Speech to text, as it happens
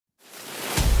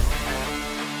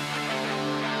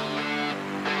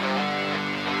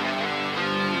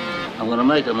I'm gonna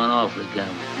make him an offer again.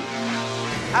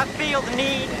 I feel the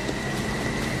need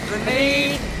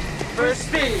for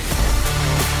speed.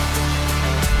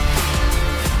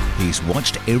 He's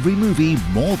watched every movie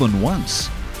more than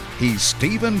once. He's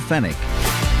Stephen Fennick.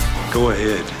 Go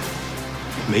ahead.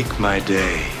 Make my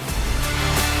day.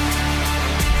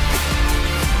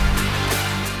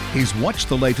 He's watched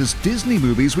the latest Disney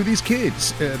movies with his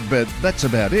kids, but that's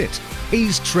about it.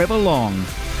 He's Trevor Long.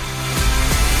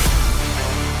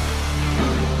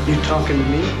 You talking to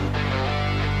me?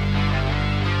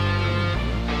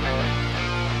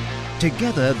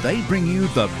 Together, they bring you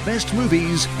the best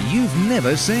movies you've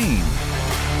never seen.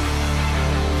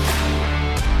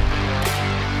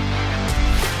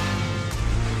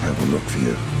 I will look for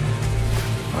you.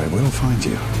 I will find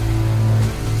you.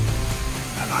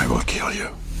 And I will kill you.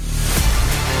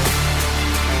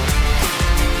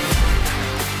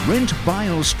 Rent, buy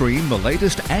or stream the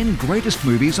latest and greatest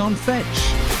movies on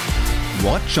Fetch.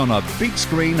 Watch on a big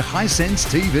screen Hisense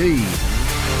TV.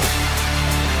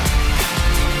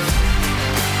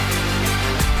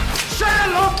 Say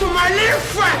hello to my little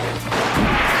friend.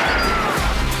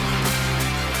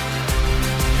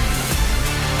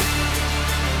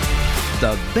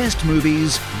 The best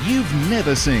movies you've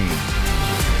never seen.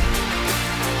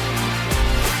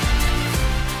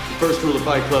 The first rule of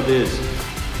Fight Club is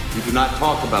you do not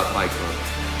talk about Fight Club.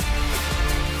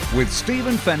 With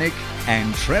Stephen Fennick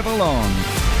and Trevor Long.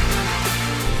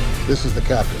 This is the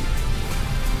captain.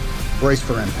 Brace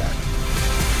for impact.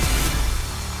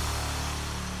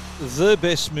 The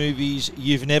best movies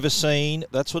you've never seen.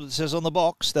 That's what it says on the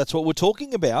box. That's what we're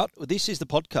talking about. This is the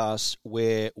podcast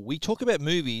where we talk about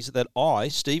movies that I,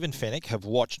 Stephen Fennick, have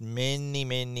watched many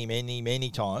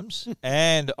times.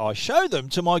 And I show them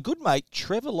to my good mate,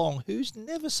 Trevor Long, who's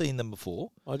never seen them before.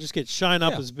 I just get shown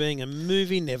up as being a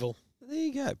movie Neville. There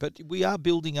you go. But we are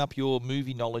building up your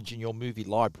movie knowledge and your movie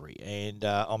library. And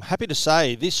I'm happy to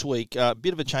say this week, a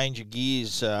bit of a change of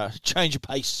gears, change of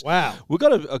pace. Wow. We've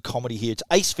got a comedy here. It's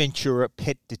Ace Ventura,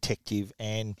 Pet Detective,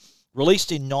 and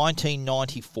released in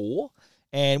 1994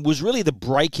 and was really the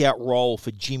breakout role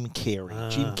for Jim Carrey.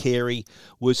 Jim Carrey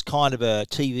was kind of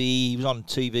he was on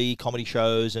TV, comedy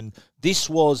shows, and this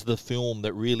was the film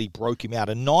that really broke him out.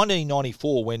 In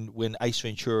 1994, when Ace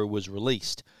Ventura was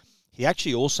released, he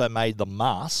actually also made The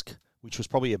Mask, which was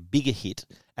probably a bigger hit,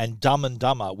 and Dumb and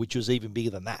Dumber, which was even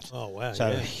bigger than that. Oh, wow.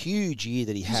 So a huge year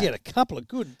that he had. He had a couple of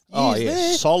good years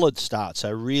there. Solid start.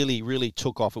 So really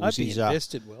took off. It was he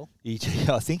invested well.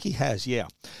 I think he has, yeah.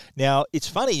 Now, it's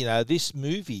funny, this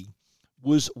movie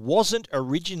wasn't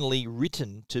originally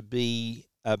written to be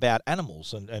about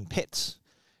animals and pets.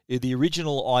 The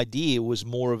original idea was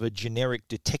more of a generic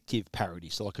detective parody,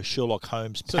 so like a Sherlock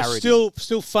Holmes parody. So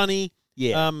still funny.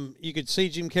 Yeah. You could see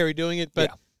Jim Carrey doing it,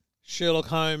 but Sherlock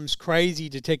Holmes, crazy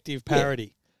detective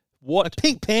parody. What a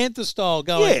Pink Panther style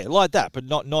going. Yeah, like that, but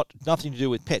nothing to do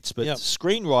with pets. But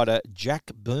screenwriter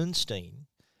Jack Bernstein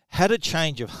had a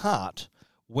change of heart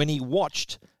when he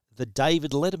watched the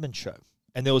David Letterman show.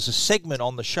 And there was a segment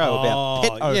on the show about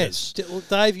pet owners. Yes. Well,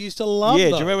 Dave used to love those. Yeah,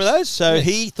 do you remember those? So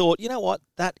he thought, you know what,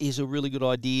 that is a really good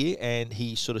idea, and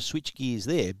he sort of switched gears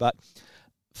there. But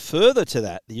further to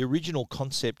that, the original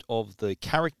concept of the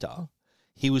character,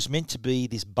 he was meant to be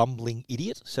this bumbling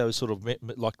idiot, so sort of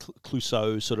like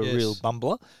Clouseau, sort of real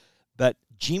bumbler. But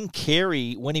Jim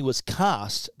Carrey, when he was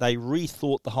cast, they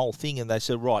rethought the whole thing, and they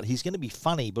said, right, he's going to be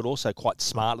funny, but also quite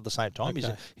smart at the same time.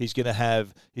 Okay. He's not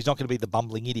going to be the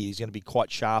bumbling idiot. He's going to be quite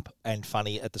sharp and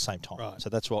funny at the same time. Right. So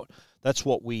that's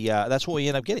what we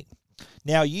end up getting.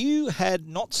 Now, you had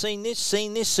not seen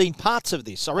parts of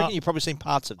this. I reckon you've probably seen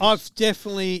parts of this. I've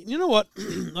definitely, you know what?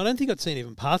 I don't think I'd seen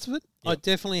even parts of it. Yep. I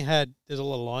definitely had, there's a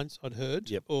lot of lines I'd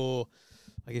heard, or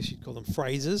I guess you'd call them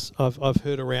phrases I've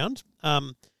heard around.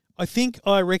 I think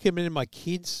I recommended my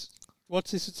kids watch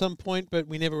this at some point, but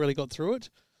we never really got through it.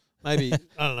 Maybe,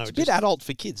 I don't know. It's a bit adult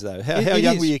for kids, though. How It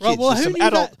young is. were your Right, kids? well,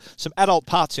 There's some adult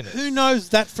parts in it. Who knows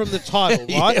that from the title, right?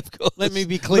 Yeah, of course. Let me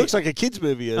be clear. Looks like a kids'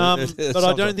 movie. But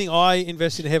I don't think I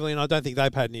invested heavily, and I don't think they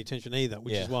paid any attention either,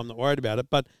 which is why I'm not worried about it.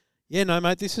 But, yeah, no,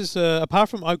 mate, this is, apart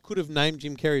from I could have named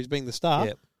Jim Carrey as being the star,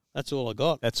 that's all I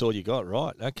got. That's all you got,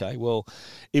 right. Okay, well,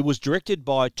 it was directed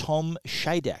by Tom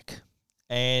Shadak,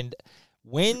 and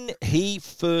when he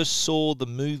first saw the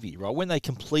movie, right, when they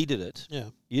completed it,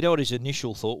 you know what his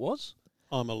initial thought was?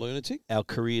 I'm a lunatic. Our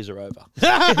careers are over.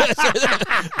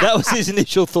 That was his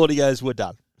initial thought. He goes, we're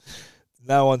done.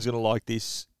 No one's going to like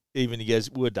this. Even he goes,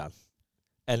 we're done.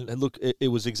 And look, it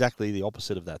was exactly the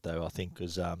opposite of that, though, I think,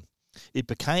 because it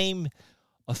became,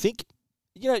 I think,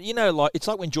 like it's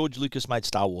like when George Lucas made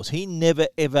Star Wars. He never,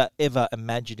 ever, ever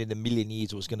imagined in a million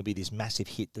years it was going to be this massive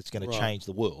hit that's going to change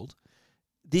the world.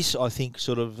 this, I think,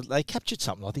 sort of they captured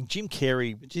something. I think Jim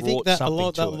Carrey Do you brought think that a something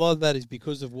lot, to a it. lot of that is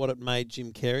because of what it made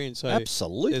Jim Carrey, and so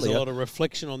Absolutely. there's a lot of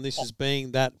reflection on this as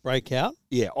being that breakout.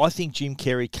 Yeah, I think Jim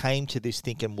Carrey came to this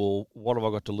thinking, well, what have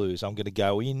I got to lose? I'm going to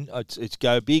go in. It's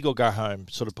go big or go home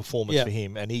sort of performance for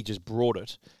him, and he just brought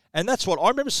it. And that's what I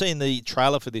remember seeing the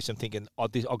trailer for this and thinking,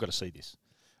 I've got to see this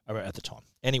at the time.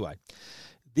 Anyway,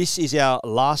 this is our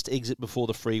last exit before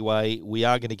the freeway. We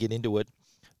are going to get into it.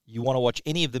 You want to watch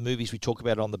any of the movies we talk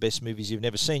about on the best movies you've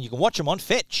never seen, you can watch them on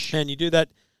Fetch. And you do that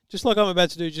just like I'm about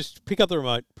to do. Just pick up the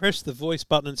remote, press the voice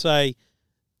button, and say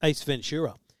Ace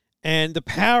Ventura. And the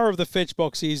power of the Fetch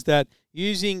box is that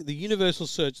using the universal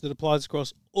search that applies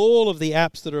across all of the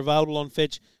apps that are available on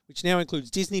Fetch, which now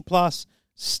includes Disney Plus,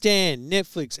 Stan,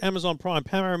 Netflix, Amazon Prime,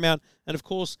 Paramount, and of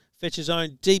course Fetch's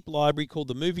own deep library called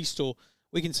the Movie Store,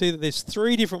 we can see that there's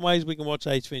 3 different ways we can watch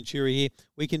Ace Ventura here.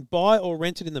 We can buy or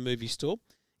rent it in the Movie Store.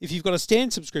 If you've got a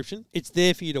Stan subscription, it's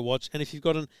there for you to watch. And if you've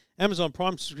got an Amazon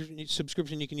Prime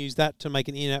subscription, you can use that to make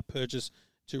an in-app purchase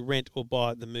to rent or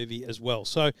buy the movie as well.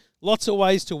 So lots of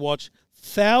ways to watch.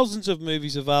 Thousands of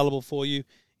movies available for you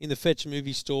in the Fetch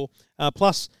Movie Store.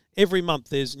 Plus, every month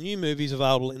there's new movies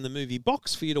available in the movie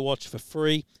box for you to watch for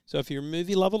free. So if you're a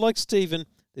movie lover like Stephen,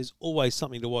 there's always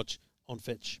something to watch on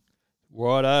Fetch.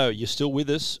 Righto, you're still with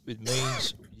us. It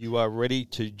means you are ready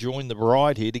to join the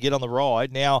ride here, to get on the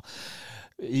ride. Now,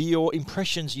 your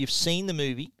impressions, you've seen the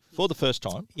movie for the first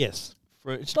time. Yes.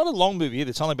 It's not a long movie either.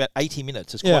 It's only about 80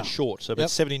 minutes. It's quite short. So about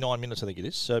 79 minutes, I think it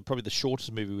is. So probably the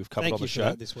shortest movie we've covered on the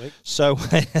show this week. So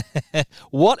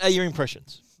what are your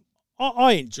impressions?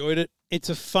 I enjoyed it. It's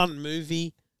a fun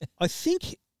movie. I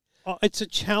think it's a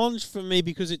challenge for me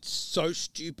because it's so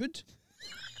stupid.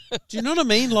 Do you know what I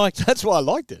mean? Like that's why I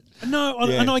liked it. No,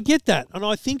 and I get that, and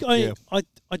I think I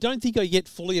don't think I yet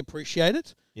fully appreciate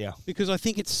it. Yeah, because I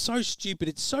think it's so stupid.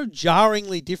 It's so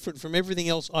jarringly different from everything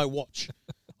else I watch.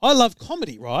 I love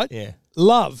comedy, right? Yeah,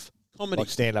 love comedy, like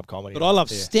stand-up comedy. But I love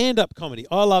stand-up comedy.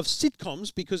 I love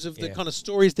sitcoms because of the kind of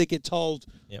stories that get told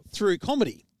through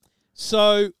comedy.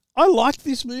 So I liked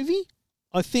this movie.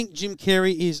 I think Jim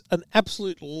Carrey is an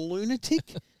absolute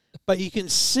lunatic, but you can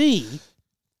see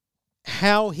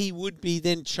how he would be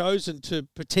then chosen to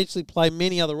potentially play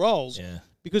many other roles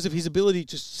because of his ability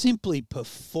to simply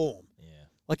perform. Yeah.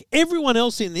 Like everyone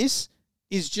else in this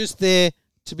is just there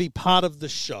to be part of the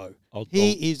show.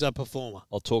 He is a performer.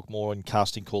 I'll talk more in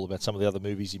Casting Call about some of the other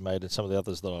movies he made and some of the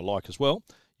others that I like as well.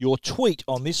 Your tweet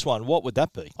on this one, what would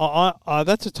that be?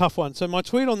 That's a tough one. So my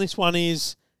tweet on this one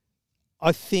is,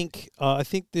 I think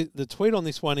the tweet on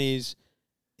this one is,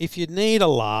 if you need a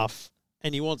laugh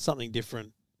and you want something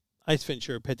different, Ace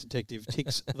Ventura, Pet Detective,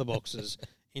 ticks the boxes.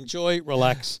 Enjoy,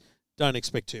 relax, don't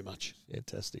expect too much.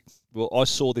 Fantastic. Well, I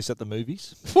saw this at the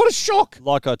movies. What a shock.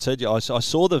 Like I told you, I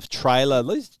saw the trailer.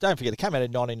 Don't forget, it came out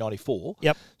in 1994.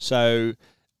 Yep. So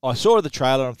I saw the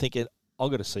trailer, I'm thinking,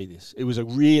 I've got to see this. It was a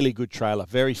really good trailer,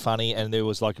 very funny, and there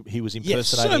was he was impersonating. Yes,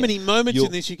 so many moments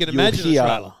in this you can imagine a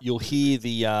trailer. You'll hear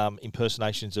the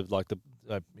impersonations of like the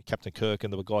Captain Kirk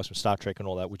and the guys from Star Trek and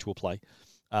all that, which we'll play.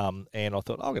 And I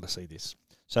thought, I've got to see this.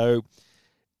 So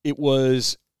it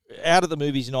was out of the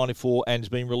movies in 94 and has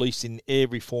been released in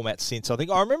every format since. I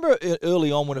remember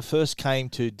early on when it first came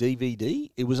to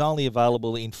DVD, it was only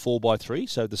available in 4:3,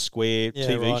 so the square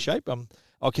TV shape.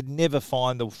 I could never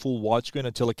find the full widescreen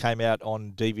until it came out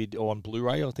on DVD or on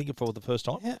Blu-ray, I think, for the first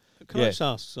time. Yeah. Can I just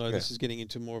ask, this is getting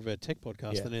into more of a tech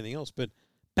podcast than anything else, but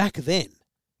back then,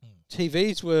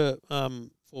 TVs were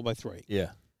 4:3.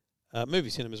 Yeah. Movie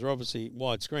cinemas are obviously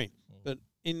widescreen. But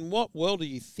in what world are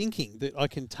you thinking that I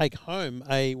can take home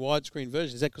a widescreen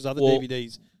version? Is that because other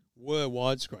DVDs were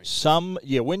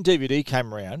widescreen? When DVD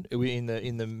came around in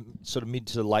the sort of mid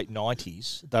to late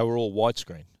 90s, they were all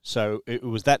widescreen. So it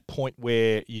was that point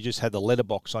where you just had the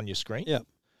letterbox on your screen. Yeah.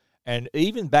 And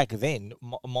even back then,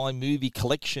 my movie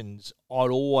collections, I'd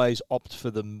always opt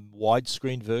for the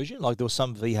widescreen version. Like there was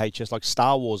some VHS, like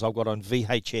Star Wars, I've got on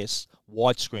VHS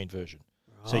widescreen version.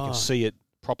 So you can see it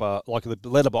proper, like the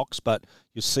letterbox, but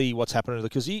you see what's happening.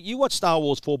 Because you watch Star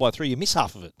Wars 4:3, you miss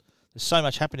half of it. There's so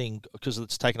much happening because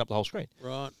it's taken up the whole screen.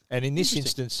 Right. And in this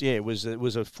instance, it was a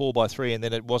 4:3, and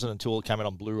then it wasn't until it came out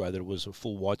on Blu-ray that it was a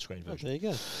full widescreen version. There you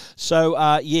go. So,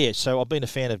 so I've been a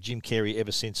fan of Jim Carrey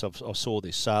ever since I saw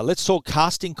this. Let's talk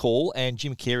Casting Call, and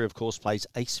Jim Carrey, of course, plays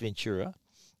Ace Ventura,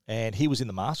 and he was in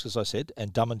The Mask, as I said,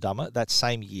 and Dumb and Dumber that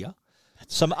same year.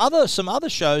 Some other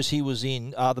shows he was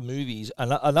in, other movies.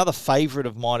 Another favourite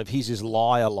of mine of his is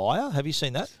Liar Liar. Have you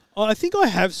seen that? I think I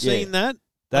have seen that.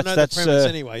 That's the premise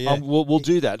anyway. Yeah, we'll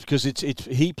do that because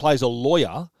he plays a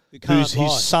lawyer can't lie.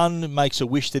 His son makes a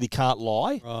wish that he can't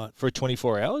lie Right. for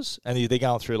 24 hours, and they're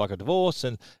going through like a divorce,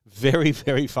 and very,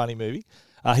 very funny movie.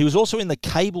 He was also in The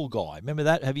Cable Guy. Remember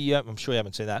that? Have you? I'm sure you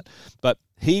haven't seen that. But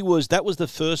that was the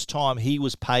first time he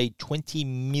was paid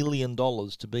 $20 million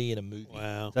to be in a movie.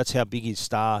 Wow. That's how big his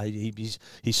star. His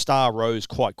star rose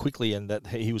quite quickly, and that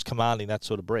he was commanding that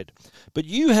sort of bread. But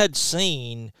you had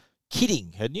seen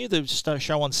Kidding, hadn't you? The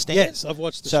show on Stan. Yes, I've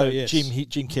watched the show. Yes.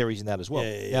 Jim Carrey's in that as well.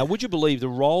 Yeah. Now, would you believe the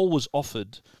role was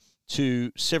offered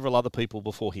to several other people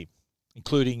before him,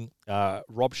 including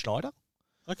Rob Schneider,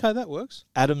 Okay, that works.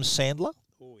 Adam Sandler.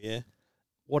 Oh yeah.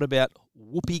 What about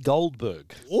Whoopi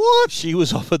Goldberg? What? She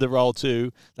was offered the role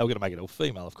too. They were going to make it all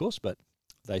female, of course, but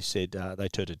they said they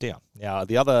turned it down. Now,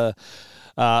 the other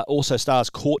also stars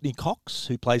Courtney Cox,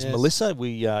 who plays Melissa.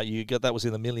 You got that was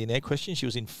in the Millionaire Question. She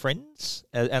was in Friends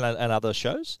and other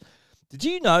shows. Did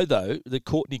you know, though, that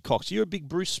Courtney Cox, you're a big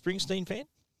Bruce Springsteen fan?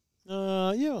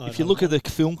 Yeah. If you look at the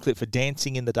film clip for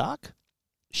Dancing in the Dark,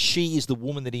 she is the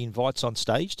woman that he invites on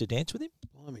stage to dance with him.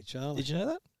 Blimey, Charlie. Did you know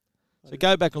that? So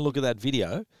go back and look at that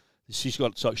video. She's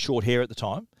got short hair at the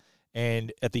time,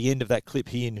 and at the end of that clip,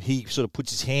 he sort of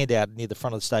puts his hand out near the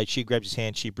front of the stage. She grabs his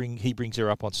hand. He brings her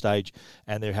up on stage,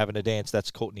 and they're having a dance. That's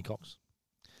Courtney Cox.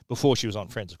 Before she was on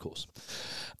Friends, of course.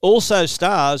 Also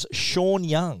stars Sean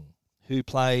Young, who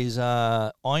plays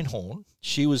Einhorn.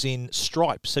 She was in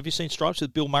Stripes. Have you seen Stripes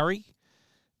with Bill Murray?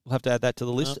 We'll have to add that to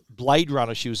the list. No. Blade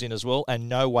Runner she was in as well, and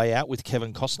No Way Out with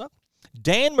Kevin Costner.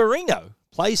 Dan Marino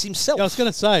plays himself. Yeah, I was going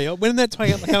to say, when that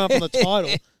come up on the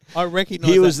title, I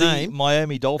recognise He was that the name.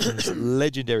 Miami Dolphins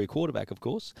legendary quarterback, of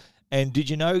course. And did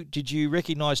you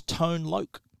recognise Tone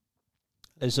Loc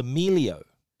as Emilio?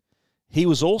 He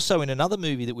was also in another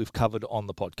movie that we've covered on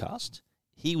the podcast.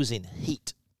 He was in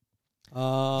Heat.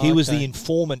 He was the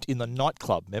informant in the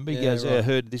nightclub. Remember? He goes, right. I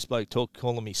heard this bloke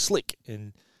calling me slick.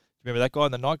 And remember that guy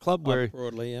in the nightclub?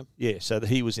 Broadly, yeah. Yeah, so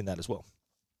he was in that as well.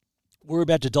 We're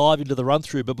about to dive into the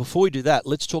run-through, but before we do that,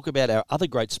 let's talk about our other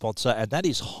great sponsor, and that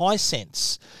is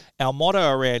Hisense. Our motto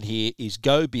around here is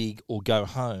go big or go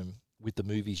home with the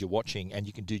movies you're watching, and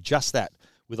you can do just that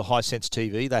with a Hisense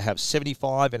TV. They have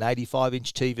 75 and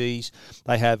 85-inch TVs.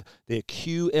 They have their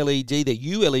QLED, their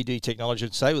ULED technology,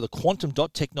 I'd say, with a quantum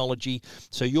dot technology,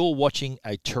 so you're watching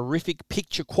a terrific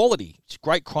picture quality. It's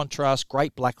great contrast,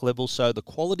 great black level, so the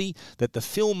quality that the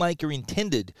filmmaker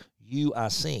intended, you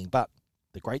are seeing. But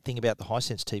the great thing about the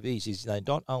Hisense TVs is they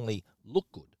not only look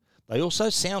good, they also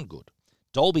sound good.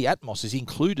 Dolby Atmos is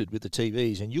included with the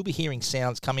TVs, and you'll be hearing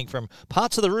sounds coming from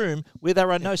parts of the room where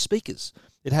there are no speakers.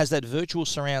 It has that virtual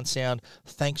surround sound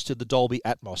thanks to the Dolby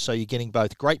Atmos, so you're getting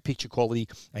both great picture quality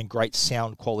and great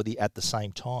sound quality at the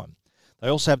same time. They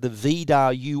also have the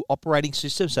VDAR-U operating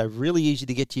system, so really easy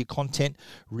to get to your content,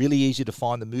 really easy to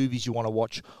find the movies you want to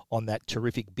watch on that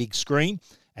terrific big screen.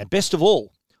 And best of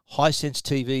all, Hisense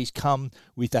TVs come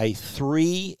with a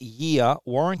 3-year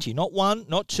warranty. Not one,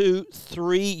 not two,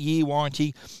 3-year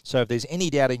warranty. So if there's any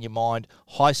doubt in your mind,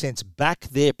 Hisense back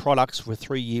their products for a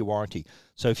 3-year warranty.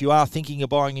 So if you are thinking of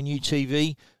buying a new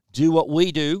TV, do what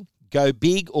we do. Go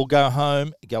big or go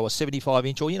home. Go a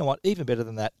 75-inch, or you know what, even better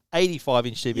than that,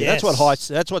 85-inch TV. Yes.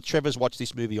 That's what Trevor's watched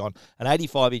this movie on, an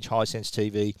 85-inch Hisense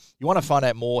TV. You want to find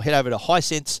out more, head over to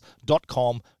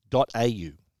hisense.com.au.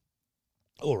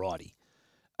 Alrighty.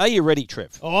 Are you ready,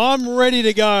 Trev? I'm ready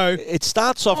to go. It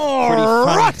starts off pretty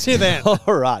funny. Right here then.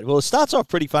 All right. Well, it starts off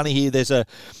pretty funny here. There's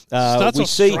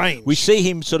strange. We see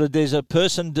him sort of. There's a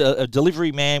person, a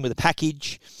delivery man with a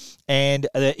package, and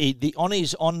on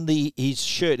his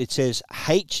shirt it says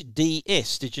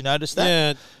HDS. Did you notice that?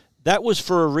 Yeah. That was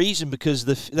for a reason, because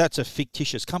that's a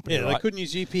fictitious company, Yeah, right? they couldn't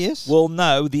use UPS. Well,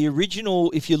 no. The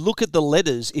original, if you look at the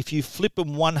letters, if you flip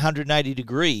them 180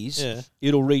 degrees,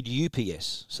 it'll read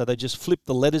UPS. So they just flipped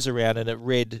the letters around and it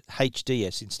read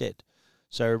HDS instead.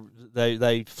 So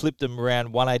they flipped them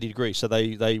around 180 degrees. So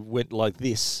they went like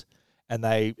this, and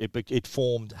it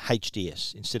formed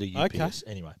HDS instead of UPS. Okay.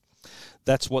 Anyway.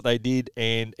 That's what they did,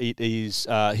 and it is.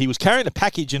 He was carrying a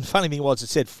package, and funny thing was, it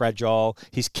said fragile.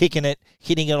 He's kicking it,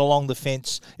 hitting it along the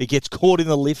fence. It gets caught in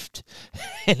the lift,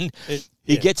 and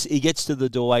he gets to the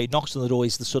doorway, knocks on the door.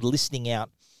 He's sort of listening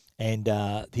out, and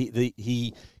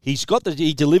he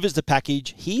delivers the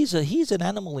package. Here's an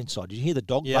animal inside. Did you hear the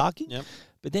dog barking? Yep.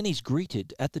 But then he's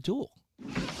greeted at the door.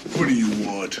 What do you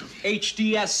want?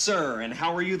 HDS, sir. And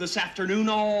how are you this afternoon?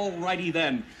 All righty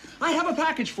then. I have a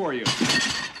package for you.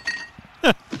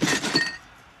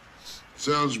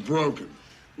 Sounds broken.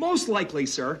 Most likely,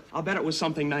 sir. I'll bet it was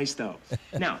something nice, though.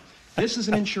 Now, this is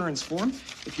an insurance form.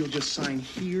 If you'll just sign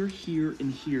here, here,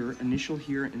 and here, initial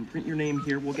here, and print your name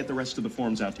here, we'll get the rest of the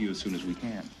forms out to you as soon as we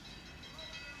can.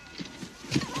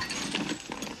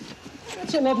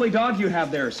 That's a lovely dog you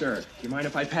have there, sir. Do you mind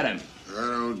if I pet him? I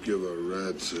don't give a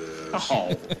rat's ass.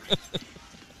 Oh.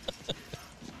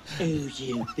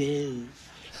 Ooh, boo.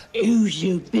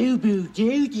 Ooh, boo boo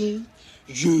doo doo.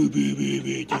 Zoo boo boo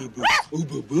boo doo boo. Ooh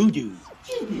boo boo doo.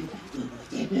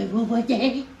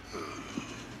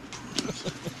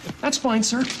 That's fine,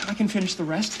 sir. I can finish the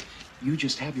rest. You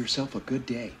just have yourself a good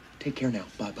day. Take care now.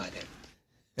 Bye-bye then.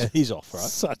 And he's off, right?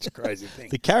 Such a crazy thing.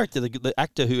 The character, the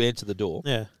actor who answered the door,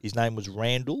 Yeah. his name was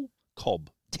Randall Cobb,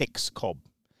 Tex Cobb.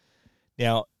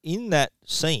 Now, in that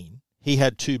scene, he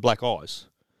had 2 black eyes.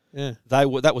 Yeah.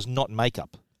 That was not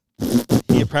makeup.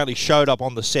 He apparently showed up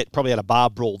on the set, probably had a bar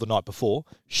brawl the night before,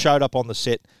 showed up on the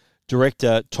set.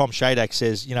 Director Tom Shadak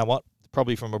says, you know what,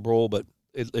 probably from a brawl, but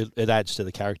it adds to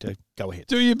the character. Go ahead.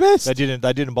 Do your best. They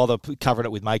didn't bother covering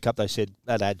it with makeup. They said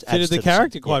that adds Fitted to the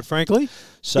character, quite frankly.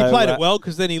 So, he played it well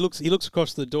because then he looks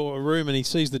across the room and he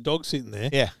sees the dog sitting there.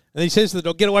 Yeah. And he says to the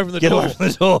dog, "Get away from the Get door." away from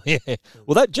the door, yeah.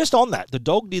 Well, just on that, the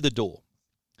dog near the door,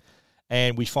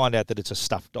 and we find out that it's a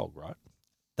stuffed dog, right?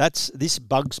 This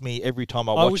bugs me every time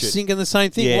I watch it. I was thinking the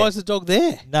same thing. Yeah. Why is the dog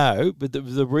there? No, but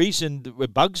the reason that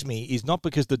it bugs me is not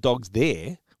because the dog's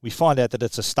there. We find out that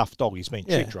it's a stuffed dog. He's been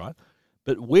tricked, right?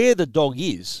 But where the dog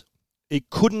is, it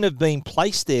couldn't have been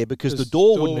placed there because the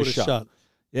door wouldn't have shut.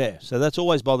 Yeah, so that's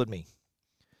always bothered me.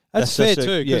 That's fair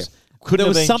too, because there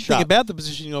was something about the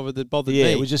positioning of it that bothered me. Yeah,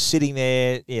 it was just sitting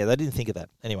there. Yeah, they didn't think of that.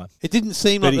 Anyway. It didn't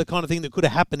seem like the kind of thing that could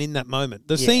have happened in that moment.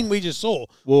 The scene we just saw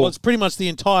was pretty much the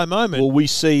entire moment. Well, we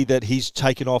see that he's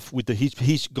taken off with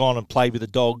he's gone and played with the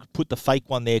dog, put the fake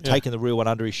one there, taken the real one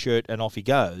under his shirt, and off he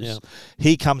goes. Yeah.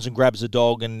 He comes and grabs the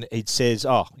dog, and it says,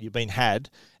 "Oh, you've been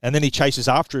had." And then he chases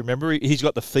after him. Remember, he's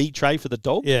got the feed tray for the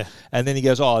dog. Yeah. And then he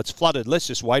goes, "Oh, it's flooded. Let's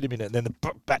just wait a minute." And then the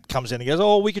bat comes in and he goes,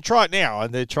 "Oh, we could try it now."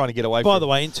 And they're trying to get away from it. By the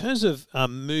way, in terms of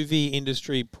movie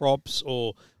industry props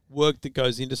or work that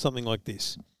goes into something like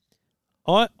this,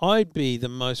 I'd be the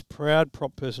most proud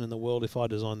prop person in the world if I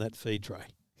designed that feed tray.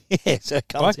 Yeah, so it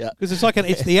comes out. Because it's like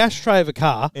it's the ashtray of a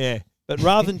car. Yeah. But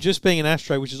rather than just being an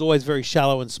ashtray, which is always very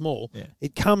shallow and small,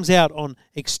 it comes out on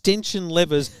extension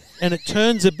levers and it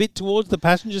turns a bit towards the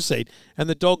passenger seat, and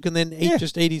the dog can then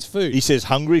just eat his food. He says,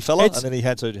 "Hungry fella," and then he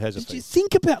has a feed.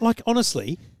 Think about,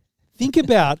 honestly, think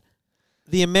about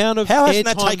the amount of How hasn't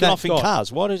that airtime taken off in got.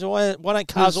 cars? Why don't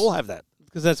cars all have that?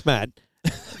 Because that's mad.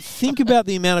 Think about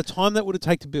the amount of time that would have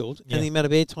taken to build and the amount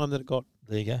of airtime that it got.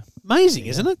 There you go. Amazing,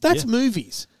 isn't it? That's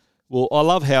movies. Well, I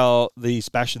love how he's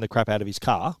bashing the crap out of his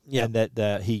car, Yeah. and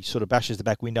that he sort of bashes the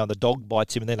back window, and the dog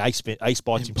bites him, and then Ace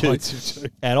bites him too,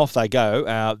 and off they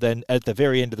go. Then at the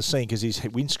very end of the scene, because his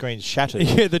windscreen's shattered,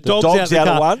 Yeah, the dog's out out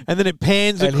of of one, and then it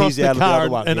pans and across he's the out car,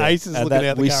 of the other one, and Ace is looking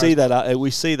out the car. We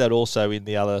see that also in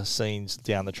the other scenes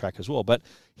down the track as well. But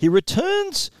he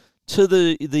returns to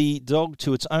the dog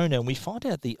to its owner, and we find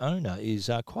out the owner is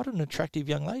quite an attractive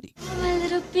young lady. Oh, my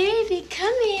little baby,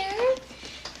 come here.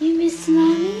 You missed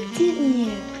Mommy, didn't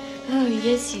you? Oh,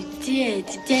 yes, you did.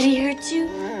 Did Daddy hurt you?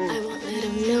 I won't let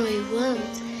him know. He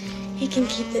won't. He can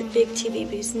keep that big TV,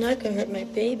 but he's not going to hurt my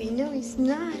baby. No, he's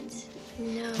not.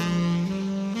 No.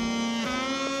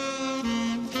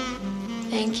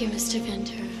 Thank you, Mr.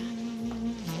 Ventura.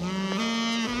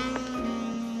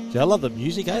 See, I love the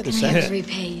music, eh? The Can I sound. ever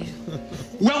repay you?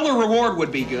 Well, the reward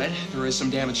would be good. There is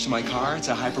some damage to my car. It's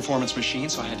a high-performance machine,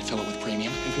 so I had to fill it with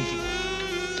premium.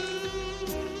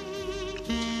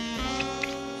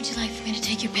 Would you like for me to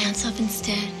take your pants off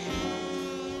instead?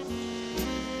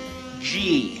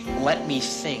 Gee, let me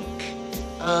think.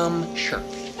 Sure.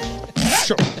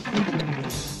 Sure.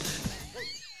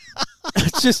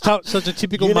 It's just such a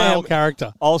typical male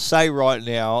character. I'll say right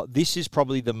now, this is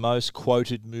probably the most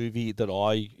quoted movie that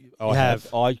I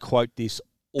have. I quote this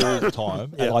all the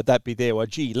time, and like that be there. Well,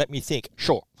 gee, let me think.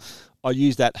 Sure. I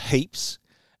use that heaps.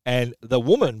 And the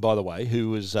woman, by the way, who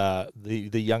was the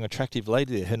young attractive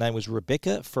lady there, her name was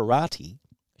Rebecca Ferrati.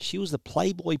 She was the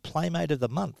Playboy Playmate of the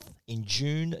Month in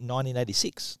June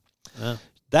 1986. Oh.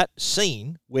 That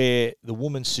scene where the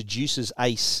woman seduces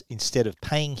Ace instead of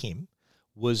paying him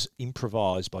was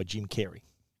improvised by Jim Carrey.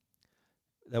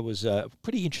 That was a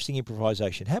pretty interesting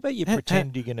improvisation. How about you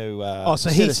pretend you're going to...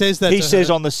 so he says that He to says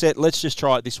her. on the set, let's just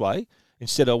try it this way,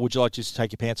 instead of, would you like just to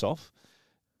take your pants off?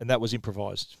 And that was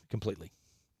improvised completely.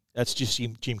 That's just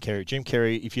Jim Carrey. Jim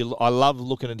Carrey, I love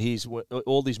looking at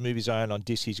all these movies I own on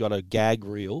disc. He's got a gag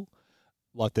reel,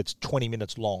 like that's 20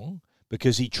 minutes long,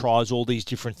 because he tries all these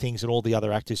different things and all the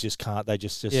other actors just can't. They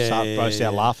just burst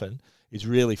out laughing. It's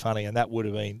really funny, and that would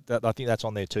have been. I think that's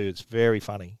on there too. It's very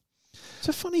funny. It's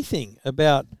a funny thing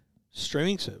about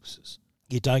streaming services.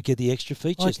 You don't get the extra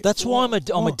features. That's why I'm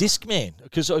a disc man,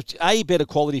 because better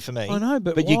quality for me. I know,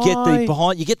 but you get why? the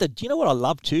behind. You get the. Do you know what I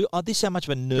love too? This is how much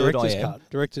of a nerd I am.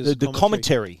 Director's the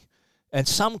commentary, and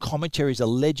some commentaries are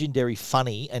legendary,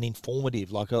 funny, and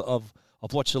informative. Like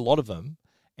I've watched a lot of them,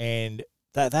 and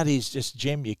that is just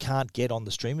gem you can't get on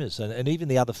the streamers, and even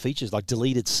the other features like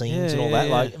deleted scenes and all that.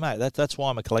 Like, mate, that's why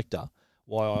I'm a collector.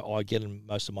 Why I get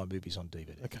most of my movies on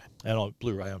DVD. Okay. And on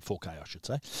Blu-ray on 4K, I should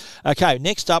say. Okay,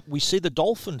 next up, we see the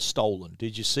dolphin stolen.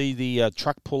 Did you see the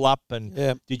truck pull up? And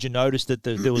did you notice that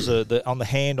there was on the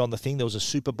hand on the thing, there was a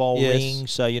Super Bowl ring?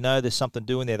 So, there's something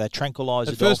doing there. They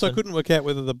tranquilized the dolphin. At first, I couldn't work out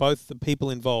whether both the people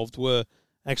involved were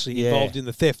actually involved in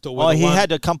the theft or whether he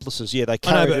had accomplices. Yeah, they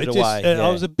carried it away. I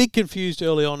was a bit confused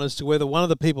early on as to whether one of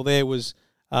the people there was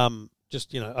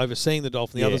just overseeing the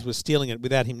dolphin, the others were stealing it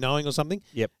without him knowing or something.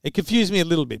 Yep. It confused me a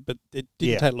little bit, but it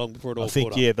didn't take long before it all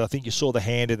caught up. I think you saw the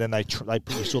hand, and then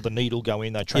you saw the needle go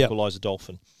in. They tranquilized the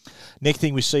dolphin. Next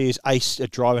thing we see is Ace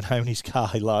driving home in his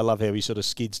car. I love how he sort of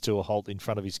skids to a halt in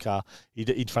front of his car,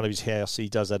 in front of his house. He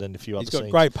does that in a few other scenes.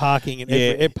 He's got great parking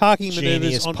and parking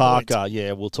maneuvers on Parker. point.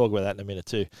 Yeah, we'll talk about that in a minute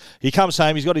too. He comes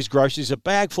home. He's got his groceries, a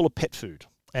bag full of pet food,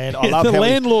 and I love the how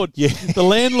landlord. The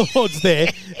landlord's there,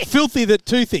 filthy. That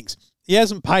two things. He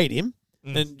hasn't paid him,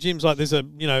 and Jim's like, "There's a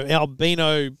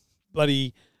albino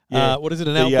bloody what is it?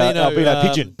 An albino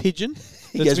pigeon. Pigeon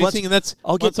He that's goes, missing, and that's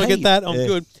I'll once get I get paid. that, I'm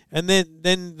good." And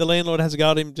then the landlord has a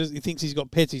go at him. He thinks he's got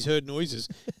pets. He's heard noises.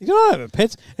 He goes, "I don't have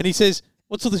pets," and he says,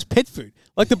 "What's all this pet food?"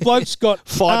 Like the bloke's got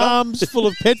arms full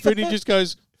of pet food. He just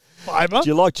goes, "Fiber." Do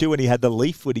you like too when he had the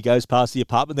leaf when he goes past the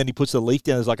apartment, then he puts the leaf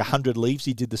down? There's like 100 leaves.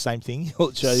 He did the same thing.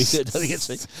 He'll show you.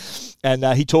 And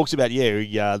he talks about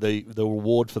the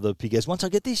reward for the pig. He goes, once I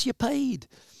get this, you're paid.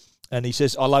 And he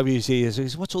says, I love you. He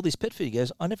says, what's all this pet food? He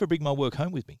goes, I never bring my work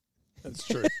home with me. That's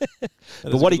true.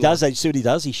 But what he does, you see what he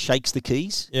does? He shakes the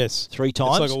keys. Yes. 3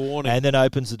 times. It's like a warning. And then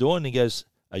opens the door and he goes,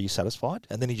 are you satisfied?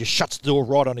 And then he just shuts the door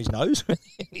right on his nose.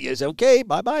 He goes, okay,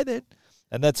 bye-bye then.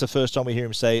 And that's the first time we hear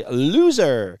him say,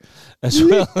 loser, as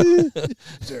well.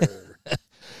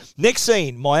 Next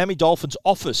scene, Miami Dolphins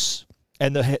office.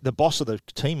 And the boss of the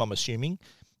team, I'm assuming,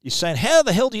 is saying, how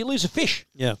the hell do you lose a fish?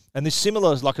 Yeah. And this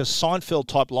similar, like a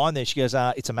Seinfeld-type line there. She goes,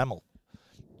 it's a mammal. Do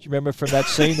you remember from that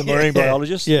scene, the marine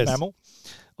biologist? Yes. Mammal?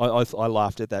 I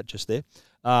laughed at that just there.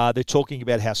 They're talking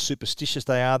about how superstitious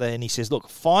they are. And he says, look,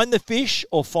 find the fish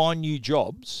or find new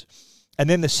jobs. And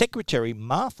then the secretary,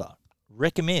 Martha,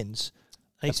 recommends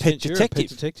a pet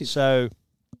detective. So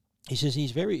he says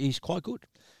he's quite good.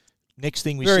 Next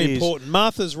thing we see is... Very important.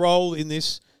 Martha's role in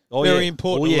this, very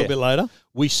important a little bit later.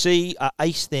 We see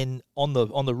Ace then on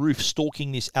the roof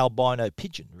stalking this albino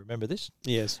pigeon. Remember this?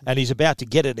 Yes. And he's about to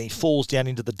get it, and he falls down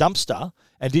into the dumpster.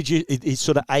 And it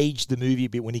sort of aged the movie a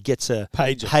bit when he gets a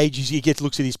pager. He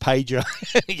looks at his pager.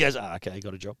 He goes, okay,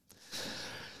 got a job.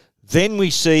 Then we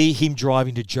see him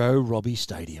driving to Joe Robbie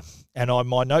Stadium. And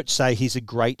my notes say he's a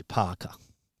great parker.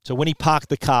 So when he parked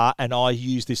the car, and I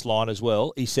use this line as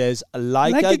well, he says,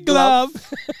 like a glove.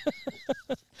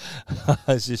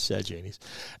 It's just so genius.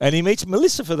 And he meets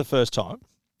Melissa for the first time.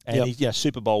 And he,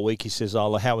 Super Bowl week, he says,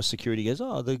 how was security? He goes,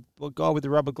 the guy with the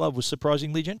rubber glove was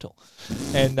surprisingly gentle.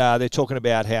 And they're talking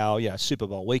about how, Super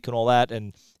Bowl week and all that.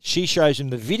 And she shows him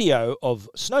the video of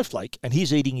Snowflake, and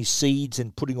he's eating his seeds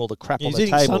and putting all the crap on the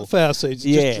table. He's eating sunflower seeds,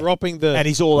 just dropping the... And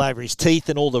he's all over his teeth,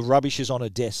 and all the rubbish is on her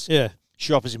desk. Yeah.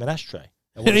 She offers him an ashtray.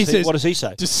 And what does he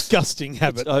say? Disgusting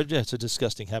habit. It's a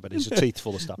disgusting habit. His teeth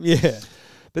full of stuff. Yeah.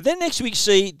 But then next week,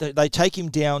 they take him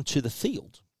down to the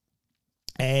field.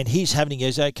 And he's having, he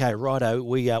goes, okay, righto,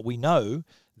 we know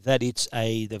that it's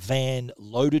the van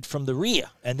loaded from the rear.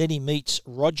 And then he meets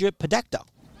Roger Podacter.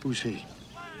 Who's he?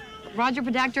 Roger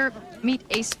Podacter, meet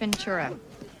Ace Ventura.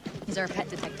 He's our pet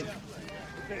detective.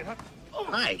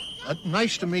 Hi.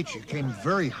 Nice to meet you. Came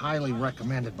very highly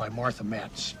recommended by Martha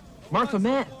Metz. Martha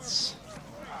Metz.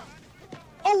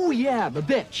 Oh, yeah, the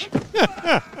bitch.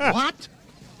 What?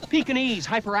 Pekingese,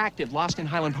 hyperactive, lost in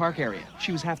Highland Park area.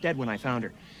 She was half dead when I found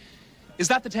her. Is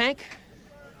that the tank?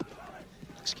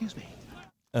 Excuse me.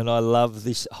 And I love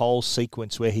this whole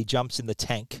sequence where he jumps in the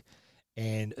tank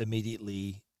and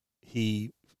immediately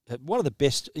one of the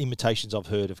best imitations I've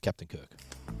heard of Captain Kirk.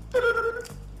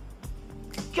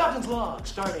 Captain's log,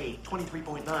 stardate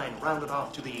 23.9, rounded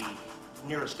off to the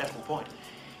nearest decimal point.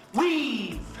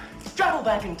 We've traveled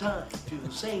back in time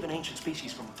to save an ancient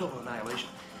species from total annihilation.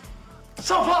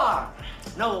 So far,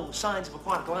 no signs of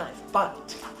aquatic life,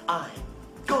 but I'm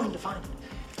going to find it.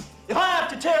 If I have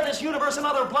to tear this universe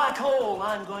another black hole,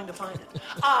 I'm going to find it.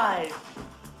 I've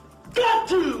got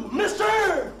to,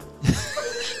 mister!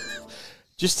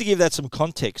 Just to give that some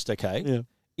context, okay? Yeah.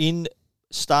 In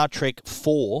Star Trek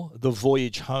 4, The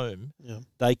Voyage Home,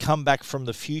 they come back from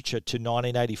the future to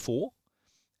 1984,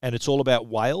 and it's all about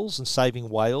whales and saving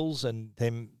whales and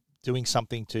them doing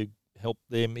something to help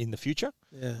them in the future.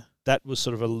 Yeah. That was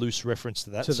sort of a loose reference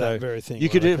to that. To that very thing. You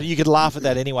could laugh at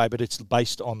that anyway, but it's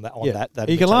based on that. That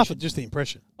you can laugh imitation. at just the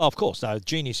impression. Oh, of course, no,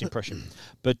 genius impression.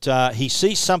 But he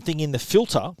sees something in the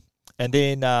filter, and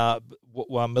then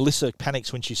Melissa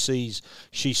panics when she sees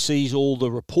all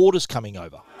the reporters coming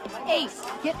over. Ace,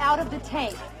 get out of the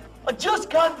tank. I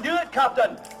just can't do it,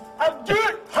 Captain. I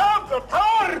don't have the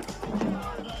power.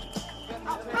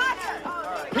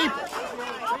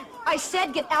 I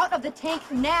said get out of the tank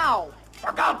now.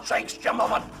 For God's sakes, Jim,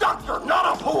 I'm a doctor,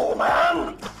 not a fool,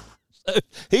 man.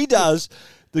 He does.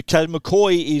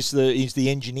 McCoy is the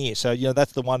engineer, so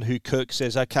that's the one who Kirk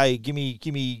says, "Okay, give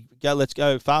me, go, let's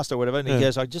go faster," or whatever. And he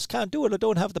goes, "I just can't do it. I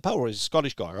don't have the power." He's a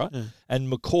Scottish guy, right? Yeah.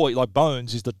 And McCoy, like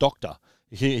Bones, is the doctor.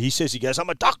 He says, he goes, "I'm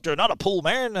a doctor, not a pool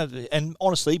man." And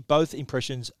honestly, both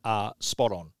impressions are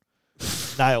spot on.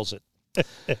 Nails it.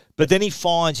 But then he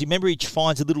finds a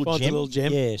little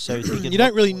gem. Yeah, so you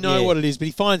don't really know what it is, but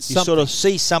he finds something. He sort of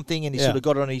sees something, and he sort of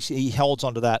got it on. He holds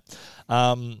onto that.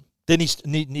 Then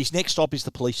his next stop is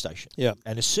the police station. Yeah,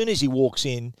 and as soon as he walks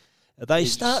in, they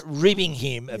start ribbing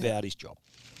him about his job.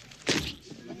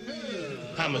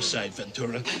 Homicide,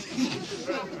 Ventura.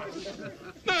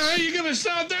 No, how you gonna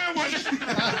solve that one?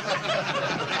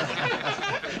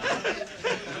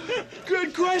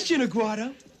 Good question,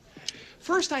 Aguado.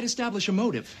 First, I'd establish a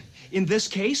motive. In this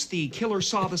case, the killer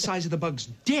saw the size of the bug's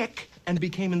dick and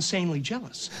became insanely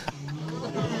jealous.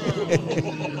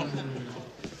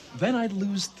 Then I'd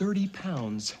lose 30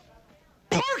 pounds.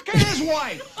 Pork and his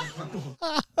wife!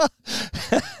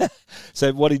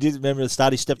 So what he did, remember at the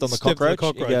start, he stepped on the cockroach.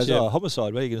 He goes, yeah.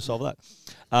 Homicide, where are you going to solve that?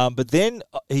 But then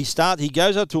he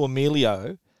goes up to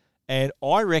Emilio, and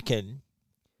I reckon,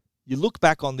 you look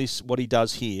back on this, what he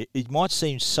does here, it might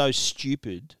seem so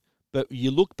stupid, but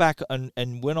you look back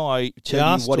and when I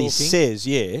tell you what he says,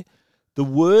 the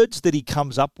words that he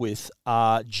comes up with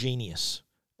are genius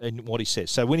in what he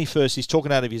says. So when he's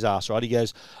talking out of his ass, right, he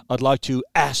goes, "I'd like to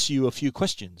ask you a few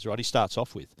questions," right? He starts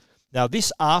off with. Now,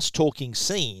 this ass-talking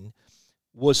scene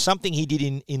was something he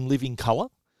did in Living Colour.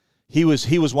 He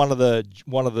was one of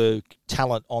the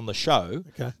talent on the show,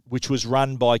 which was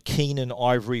run by Keenan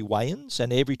Ivory Wayans,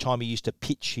 and every time he used to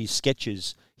pitch his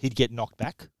sketches, he'd get knocked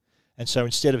back. And so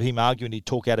instead of him arguing, he'd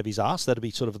talk out of his ass. That'd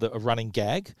be sort of a running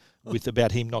gag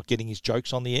about him not getting his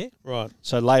jokes on the air. Right.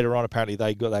 So later on, apparently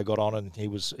they got on, and he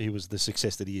was the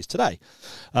success that he is today.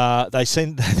 They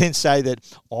then say that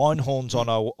Einhorn's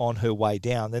on her way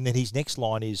down, and then his next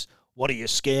line is, "What are you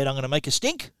scared? I'm going to make a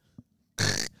stink."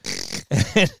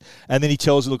 And then he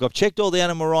tells her, "Look, I've checked all the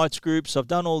animal rights groups. I've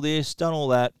done all this, done all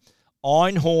that."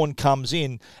 Einhorn comes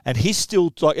in, and he's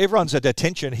still, like, everyone's at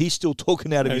attention. He's still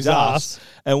talking out of his ass.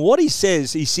 And what he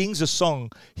says, he sings a song.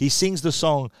 He sings the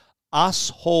song,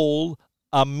 "Asshole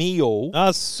Amio."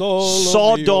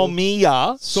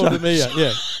 Sodomia. Sodomia,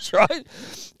 yeah. That's right.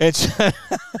 And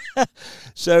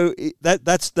so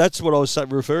that's what I was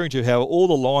referring to, how all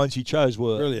the lines he chose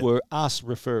were us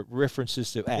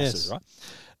references to asses,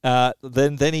 right?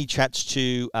 Then he chats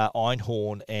to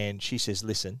Einhorn, and she says,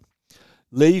 "Listen,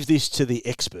 leave this to the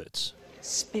experts."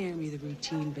 Spare me the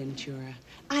routine, Ventura.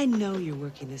 I know you're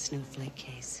working the snowflake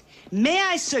case. May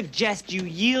I suggest you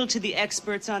yield to the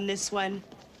experts on this one?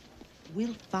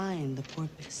 We'll find the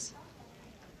porpoise.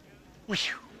 Whew.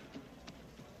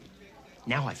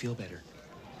 Now I feel better.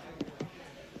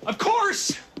 Of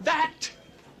course, that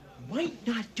might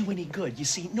not do any good. You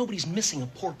see, nobody's missing a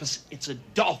porpoise. It's a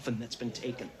dolphin that's been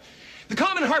taken. The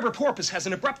common harbor porpoise has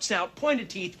an abrupt snout, pointed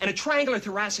teeth, and a triangular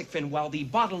thoracic fin, while the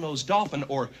bottlenose dolphin,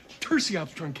 or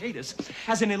Tursiops truncatus,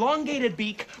 has an elongated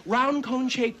beak, round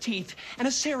cone-shaped teeth, and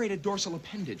a serrated dorsal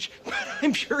appendage.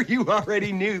 I'm sure you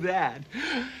already knew that.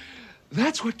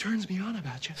 That's what turns me on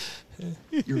about you.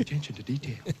 Your attention to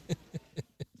detail.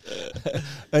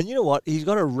 And you know what? He's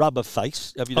got a rubber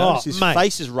face. Have you noticed his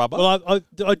face is rubber? Well,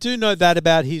 I do know that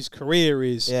about his career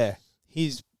is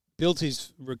he's built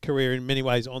his career in many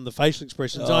ways on the facial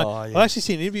expressions. I've actually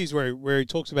seen interviews where he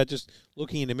talks about just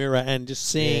looking in a mirror and just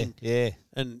seeing. Yeah.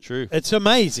 And true. It's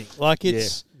amazing. Like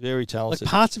it's very talented.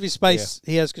 Like parts of his face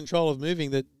he has control of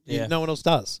moving that no one else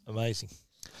does. Amazing.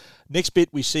 Next bit,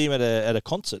 we see him at a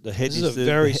concert. This is a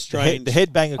very strange. The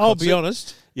headbanger concert. I'll be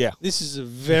honest. Yeah. This is a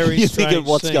very you strange think of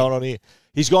what's scene. going on here.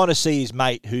 He's gone to see his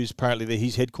mate, who's apparently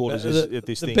his headquarters at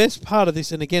this thing. The best part of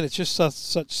this, and again, it's just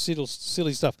such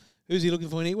silly stuff. Who's he looking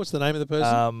for in here? What's the name of the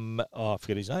person? I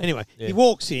forget his name. Anyway, he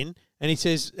walks in and he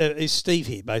says, "Is Steve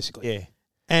here?" Basically. Yeah.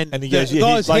 And he the goes,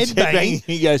 guy's his head banging,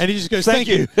 He goes, and he just goes, thank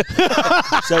you. you.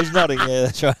 So he's nodding. Yeah,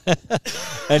 that's right.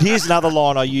 And here's another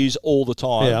line I use all the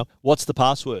time. Yeah. What's the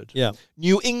password? Yeah.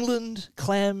 New England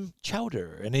clam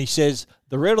chowder. And he says,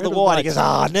 the red or the white? He goes,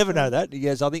 I never know that. He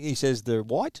goes, I think he says the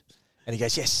white. And he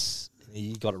goes, yes.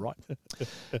 He got it right.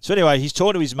 So anyway, he's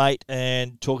talking to his mate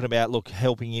and talking about,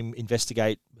 helping him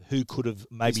investigate who could have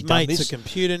maybe His done mate's this. a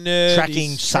computer nerd.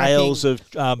 Tracking He's sales of...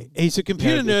 he's a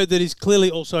computer nerd that is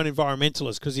clearly also an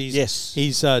environmentalist because Yes.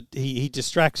 he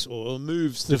distracts or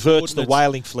moves the diverts the coordinates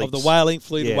whaling fleet of the whaling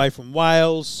fleet away from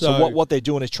whales. So what they're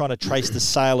doing is trying to trace the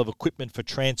sale of equipment for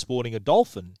transporting a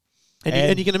dolphin.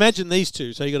 And you can imagine these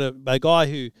two. So you got a guy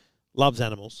who loves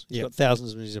animals. He's got thousands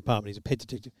of them in his apartment. He's a pet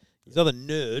detective. This other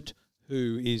nerd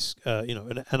who is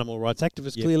an animal rights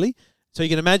activist, clearly. So you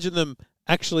can imagine them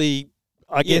actually,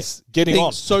 I guess, getting being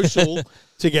on social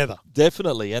together.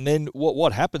 Definitely. And then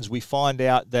what happens? We find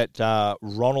out that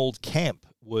Ronald Camp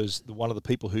was one of the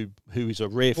people who is a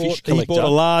rare fish collector. He bought a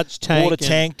large tank. Bought a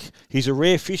tank. He's a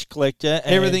rare fish collector.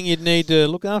 And everything you'd need to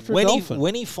look after a dolphin.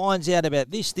 When he finds out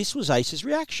about this was Ace's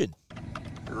reaction.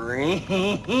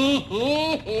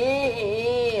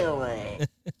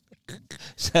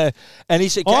 So, and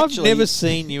he's I've never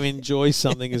seen you enjoy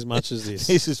something as much as this.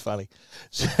 This is funny.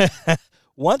 So,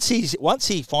 once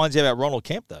he finds out about Ronald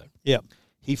Camp, though,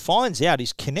 he finds out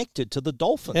he's connected to the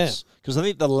Dolphins because I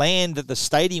think the land that the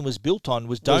stadium was built on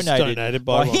was donated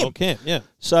by him. Ronald Camp. Yeah.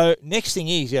 So next thing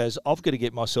he goes, I've got to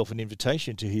get myself an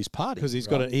invitation to his party because he's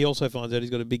got. He also finds out he's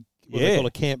got a big they call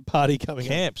a camp party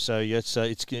coming up. So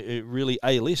it's really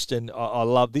A-list, and I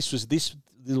love this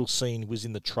little scene was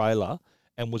in the trailer.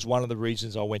 And was one of the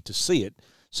reasons I went to see it.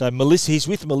 So Melissa, he's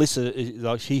with Melissa,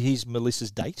 he's Melissa's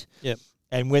date. Yep.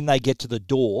 And when they get to the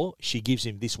door, she gives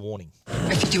him this warning.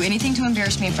 If you do anything to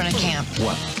embarrass me in front of camp.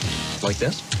 What? Like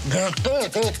this?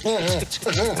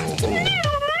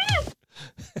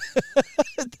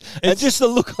 And just the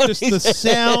look on just the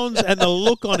sounds and the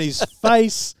look on his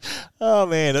face. Oh,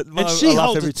 man. And she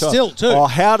holds it still, too. Oh,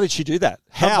 how did she do that?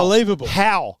 How? Unbelievable.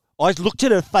 How? I looked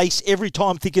at her face every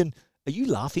time thinking, are you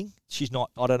laughing? She's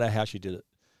not. I don't know how she did it.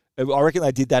 I reckon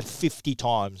they did that 50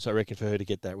 times, I reckon, for her to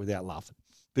get that without laughing.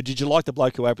 But did you like the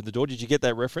bloke who opened the door? Did you get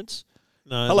that reference?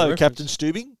 No. Hello, Captain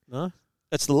Stubing. No.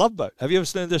 That's the Love Boat. Have you ever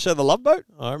seen the show The Love Boat?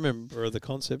 I remember the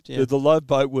concept, yeah. The Love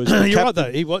Boat was... You're right, though.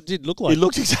 He did look like... He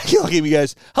looked exactly like him. He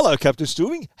goes, hello, Captain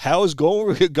Stubing. How is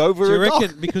Gover Do you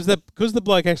reckon, because the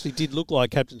bloke actually did look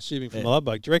like Captain Stubing from The Love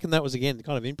Boat, do you reckon that was, again,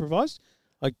 kind of improvised?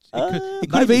 Like it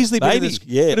could have easily been in the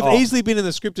script. Could have easily been in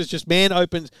the script as just man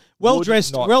opens,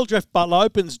 well-dressed butler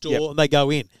opens door and they go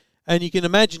in. And you can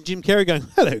imagine Jim Carrey going,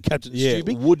 hello, Captain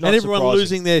Stubing. Would not and everyone surprise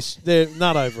losing their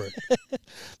nut over it.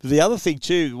 The other thing,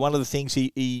 too, one of the things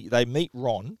they meet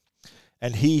Ron,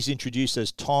 and he's introduced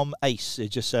as Tom Ace.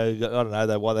 Just so, I don't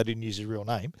know why they didn't use his real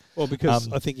name. Well,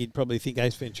 because I think he'd probably think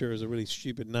Ace Ventura is a really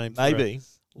stupid name for maybe.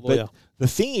 a lawyer. But the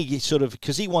thing he sort of,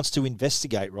 because he wants to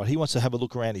investigate, right? He wants to have a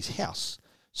look around his house.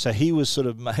 So he was sort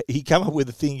of, he came up with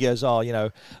the thing, he goes,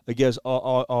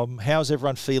 how's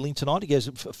everyone feeling tonight? He goes,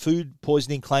 food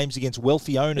poisoning claims against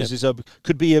wealthy owners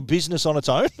could be a business on its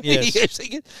own. Yes.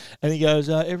 And he goes,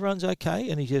 everyone's okay.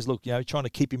 And he says, look, trying to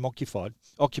keep him occupied.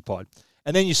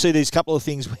 And then you see these couple of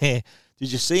things where, did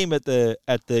you see him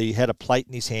he had a plate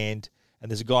in his hand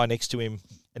and there's a guy next to him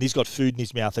and he's got food in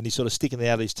his mouth and he's sort of sticking it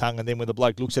out of his tongue, and then when the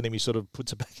bloke looks at him, he sort of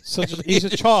puts it back. He's a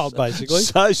child, basically.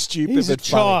 So stupid. He's a but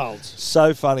funny. child.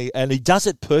 So funny. And he does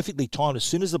it perfectly timed. As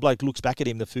soon as the bloke looks back at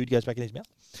him, the food goes back in his mouth.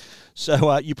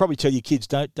 So you probably tell your kids,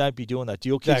 don't be doing that. Do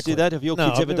your kids do that? Have your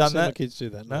kids ever done that? My kids do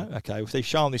that. No? Okay. If they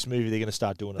show them this movie, they're going to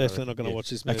start doing it. Definitely not going to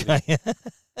watch this movie. Okay.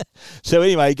 So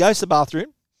anyway, he goes to the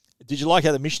bathroom. Did you like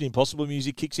how the Mission Impossible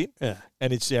music kicks in? Yeah.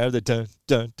 And it's, the dun,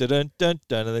 dun, dun, dun, dun,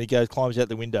 dun, and then he climbs out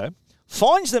the window.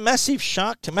 Finds the massive fish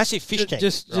tank.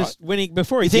 Just when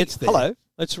before he gets there. Hello.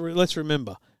 Let's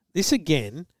remember this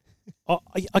again.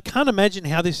 I can't imagine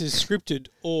how this is scripted,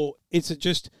 or it's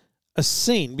just a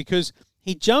scene, because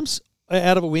he jumps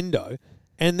out of a window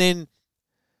and then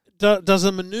does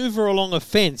a maneuver along a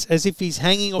fence as if he's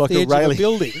hanging off the edge of a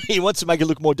building. He wants to make it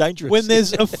look more dangerous. When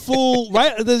there's a full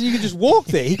you can just walk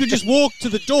there. He could just walk to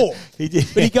the door. He did.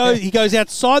 But he goes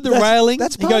outside the railing.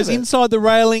 He goes inside the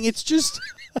railing. It's just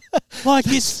like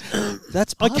it's.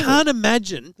 I can't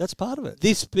imagine. That's part of it.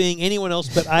 This being anyone else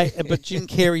but Jim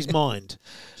Carrey's mind.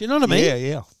 Do you know what I mean?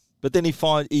 Yeah. But then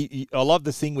I love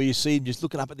the thing where you see him just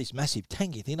looking up at this massive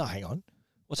tank. You think, oh, hang on.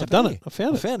 What's happening? I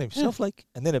found him. Snowflake.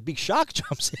 And then a big shark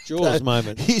jumps in. Jaws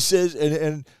moment. He says,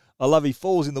 and I love he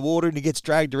falls in the water and he gets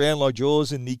dragged around like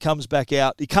Jaws, and he comes back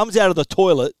out. He comes out of the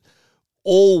toilet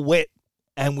all wet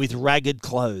and with ragged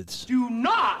clothes. Do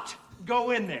not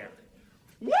go in there.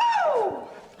 Woo!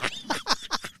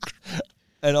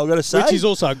 And I've got to say... Which is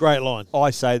also a great line.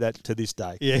 I say that to this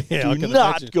day. Yeah, Do I can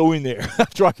not imagine. go in there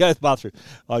after I go to the bathroom.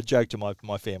 I joke to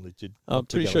my family. I'm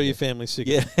pretty sure your family's sick.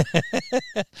 Yeah.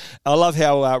 I love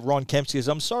how Ron Kemp says,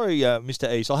 I'm sorry,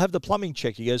 Mr. East, I'll have the plumbing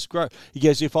checked. He goes, great. He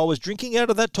goes, if I was drinking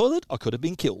out of that toilet, I could have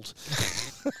been killed.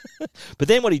 But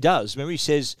then what he does, remember he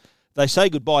says, they say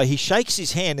goodbye. He shakes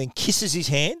his hand and kisses his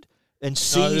hand and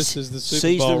this is the Super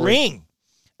sees the Bowl ring.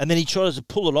 And then he tries to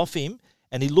pull it off him.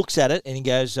 And he looks at it and he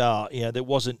goes,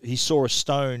 he saw a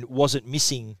stone wasn't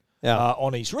missing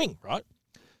on his ring, right?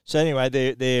 So anyway,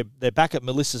 they're back at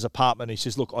Melissa's apartment. And he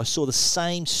says, look, I saw the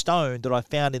same stone that I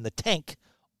found in the tank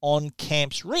on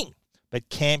Camp's ring. But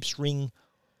Camp's ring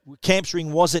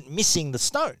wasn't missing the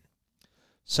stone.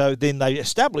 So then they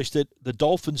established that the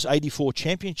Dolphins' 84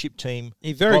 championship team.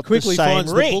 He very quickly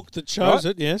finds ring, the book that shows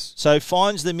it. Yes. So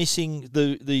finds the missing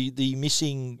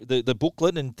the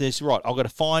booklet and says, right, I've got to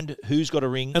find who's got a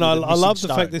ring. And I love the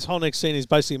fact this whole next scene is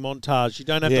basically a montage. You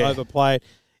don't have to overplay it.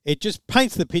 It just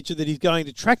paints the picture that he's going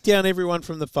to track down everyone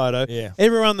from the photo. Yeah.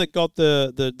 Everyone that got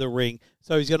the ring.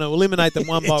 So he's going to eliminate them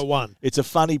one by one. It's a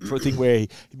funny thing where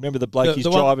remember the bloke he's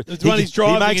driving. He's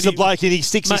driving. He makes the bloke and he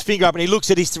sticks his finger up and he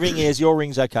looks at his ring. He says, "Your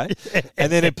ring's okay."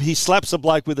 And then he slaps the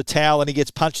bloke with a towel and he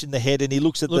gets punched in the head and he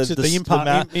looks at the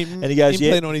implant and he goes,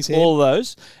 "Yeah, on his head. all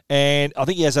those." And I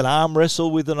think he has an arm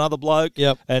wrestle with another bloke.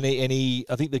 Yep. And he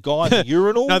I think the guy in the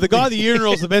urinal. No, the guy in the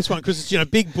urinal is the best one because it's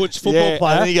big butch football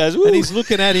player. And then he goes, and he's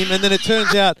looking at him, and then it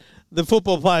turns out. The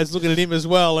football player's looking at him as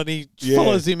well, and he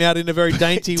follows him out in a very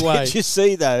dainty way. Did you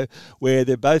see, though, where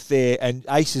they're both there, and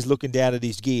Ace is looking down at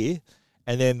his gear,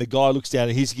 and then the guy looks down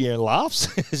at his gear and laughs,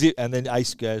 and then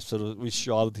Ace goes sort of with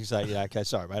shy and saying, okay,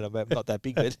 sorry, mate, I'm not that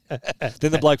big. But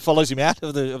then the bloke follows him out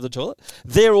of the toilet.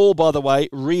 They're all, by the way,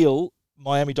 real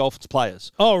Miami Dolphins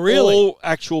players. Oh, really? All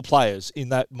actual players in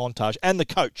that montage. And the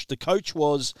coach. The coach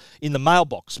was in the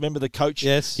mailbox. Remember the coach?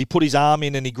 Yes. He put his arm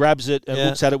in and he grabs it and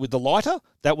looks at it with the lighter.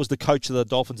 That was the coach of the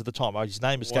Dolphins at the time. His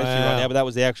name escapes me right now, but that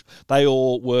was the actual. They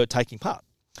all were taking part.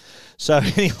 So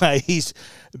anyway, he's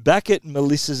back at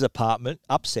Melissa's apartment,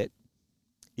 upset.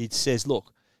 It says,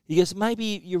 look, he goes,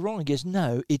 maybe you're wrong. He goes,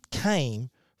 no, it came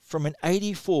from an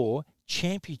 84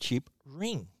 championship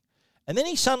ring. And then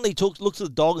he suddenly looks at the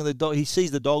dog, and he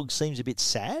sees the dog seems a bit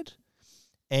sad.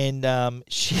 And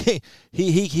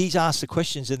he's asked the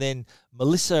questions, and then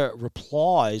Melissa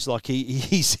replies, like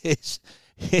he says,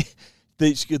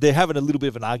 they're having a little bit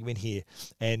of an argument here,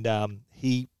 and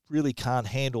he really can't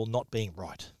handle not being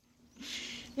right.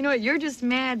 You know what? You're just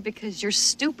mad because your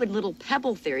stupid little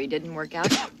pebble theory didn't work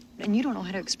out, and you don't know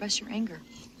how to express your anger.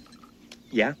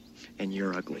 Yeah, and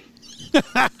you're ugly.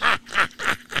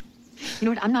 You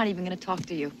know what? I'm not even going to talk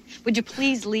to you. Would you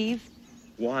please leave?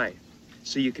 Why?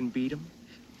 So you can beat him?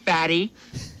 Fatty.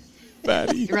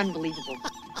 You're unbelievable.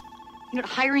 You know what?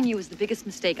 Hiring you was the biggest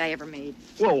mistake I ever made.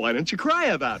 Well, why don't you cry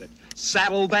about it?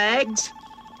 Saddlebags?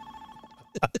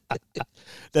 Now,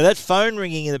 that phone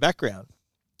ringing in the background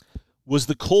was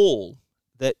the call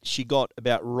that she got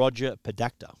about Roger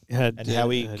Podacter and how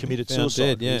he committed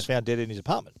suicide. He was found dead in his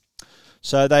apartment.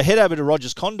 So they head over to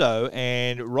Roger's condo,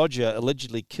 and Roger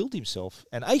allegedly killed himself.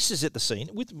 And Ace is at the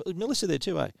scene with Melissa there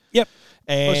too, eh? Yep.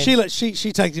 And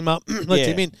she takes him up, lets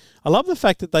him in. I love the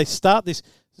fact that they start this.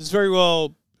 This is very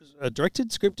well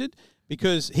directed, scripted,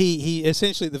 because he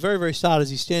essentially at the very very start, as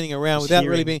he's standing around without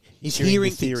really being, he's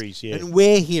hearing theories, things, and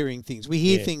we're hearing things. We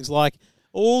hear things like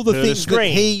all the things that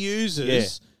he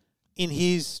uses in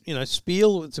his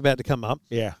spiel that's about to come up.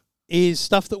 Yeah. Is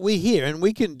stuff that we hear and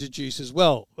we can deduce as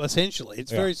well, essentially. It's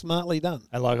very smartly done.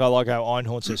 And I like how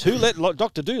Einhorn says, who let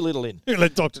Dr. Doolittle in? Who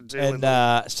let Dr. Doolittle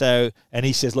in? And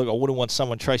he says, look, I wouldn't want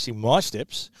someone tracing my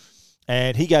steps.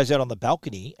 And he goes out on the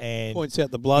balcony and points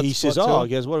out the blood he spot. Says, he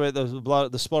goes, what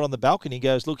about the spot on the balcony? He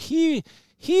goes, look,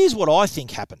 here's what I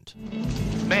think happened.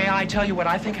 May I tell you what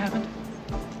I think happened?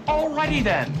 Alrighty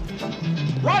then.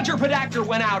 Roger Podacter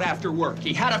went out after work.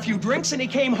 He had a few drinks and he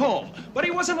came home. But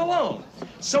he wasn't alone.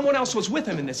 Someone else was with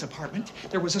him in this apartment.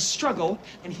 There was a struggle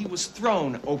and he was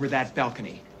thrown over that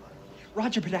balcony.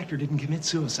 Roger Podacter didn't commit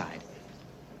suicide.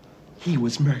 He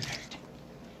was murdered.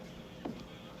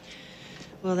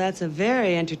 Well, that's a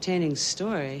very entertaining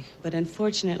story, but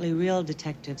unfortunately, real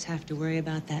detectives have to worry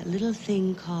about that little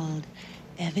thing called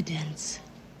evidence.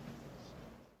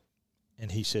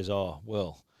 And he says, oh,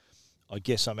 well, I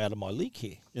guess I'm out of my league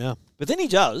here. Yeah. But then he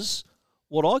does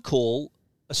what I call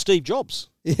a Steve Jobs.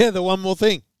 Yeah, the one more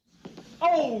thing.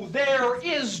 Oh, there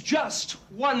is just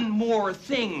one more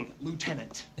thing,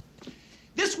 Lieutenant.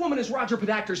 This woman is Roger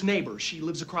Podacter's neighbor. She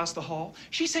lives across the hall.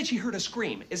 She said she heard a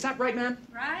scream. Is that right, ma'am?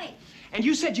 Right. And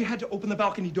you said you had to open the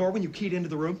balcony door when you keyed into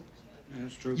the room?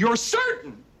 That's true. You're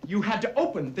certain you had to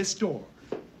open this door?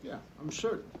 Yeah, I'm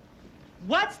certain.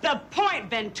 What's the point,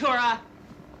 Ventura?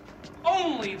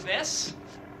 Only this.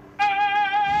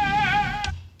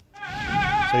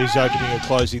 So he's opening and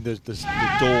closing the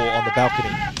door on the balcony.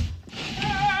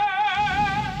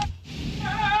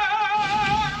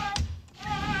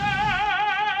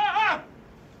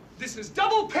 This is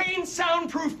double-pane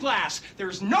soundproof glass.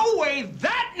 There's no way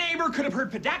that neighbor could have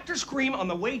heard Pedactor scream on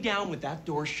the way down with that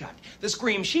door shut. The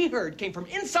scream she heard came from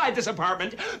inside this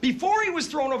apartment before he was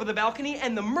thrown over the balcony,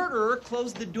 and the murderer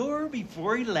closed the door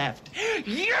before he left.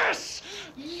 Yes!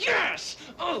 Yes!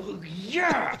 Oh,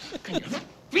 yeah! Can you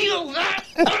feel that,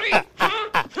 buddy?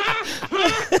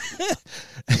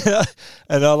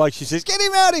 And she says, "Get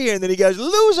him out of here!" And then he goes,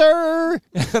 "Loser!"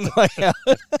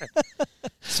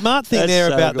 Smart thing there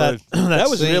so about good. That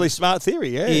was a scene really smart theory.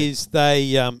 Yeah, is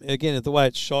they again the way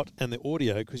it's shot and the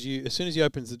audio, because as soon as he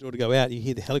opens the door to go out, you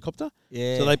hear the helicopter.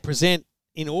 Yeah. So they present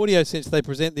in audio sense. They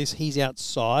present this he's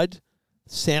outside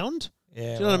sound. Yeah,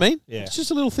 Do you know what I mean? Yeah. It's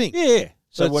just a little thing. Yeah.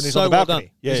 So when he's on the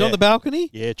balcony, he's on the balcony.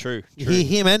 Yeah, true. You hear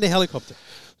him and the helicopter.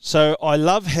 So I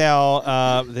love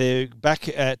how they're back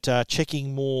at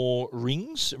checking more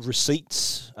rings,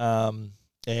 receipts,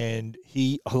 and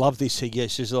I love this. He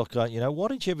says, "Look, why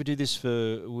don't you ever do this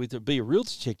be a real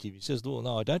detective?" He says, "Well,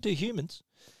 no, I don't do humans."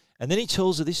 And then he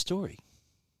tells her this story.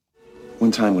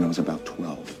 One time when I was about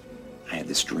 12, I had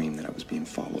this dream that I was being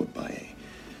followed by a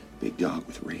big dog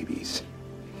with rabies.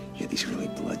 He had these really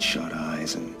bloodshot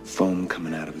eyes and foam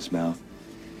coming out of his mouth.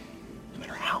 No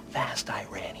matter how fast I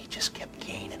ran, he just kept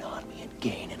gaining on me and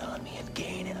gaining on me and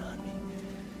gaining on me.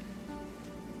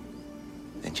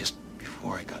 Then just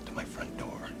before I got to my front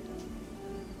door,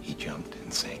 he jumped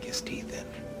and sank his teeth in.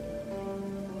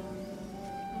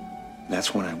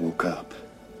 That's when I woke up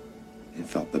and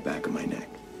felt the back of my neck.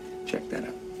 Check that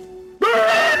out.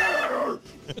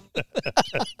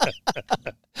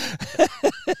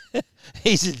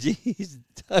 He's a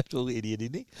total idiot,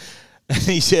 isn't he? And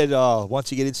he said, "Oh,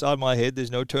 once you get inside my head,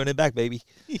 there's no turning back, baby."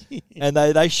 And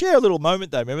they share a little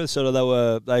moment, though. Remember,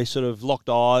 they sort of locked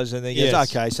eyes, and then he goes,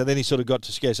 Yes. "Okay." So then he sort of got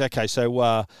to scares. Okay,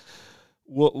 so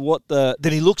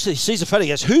then he looks, he sees a photo. He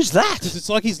goes, "Who's that?" Because it's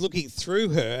like he's looking through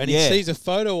her, and Yeah. he sees a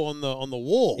photo on the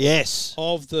wall. Yes,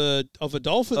 of a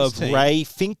Dolphins of team. Ray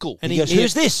Finkel. And he goes,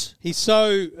 "Who's this?" He's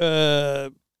so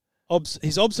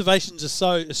his observations are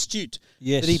so astute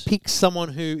Yes. that he picks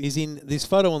someone who is in this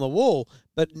photo on the wall,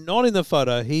 but not in the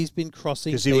photo. He's been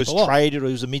crossing Because he was people off. traded, or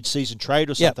he was a mid-season trade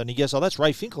or something. He goes, "Oh, that's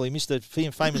Ray Finkel. He missed the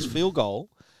famous field goal."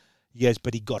 He goes,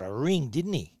 "But he got a ring,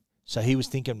 didn't he?" So he was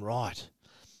thinking, right.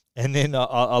 And then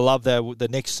I love that the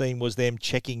next scene was them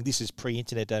checking. This is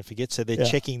pre-internet, don't forget. So they're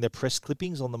checking the press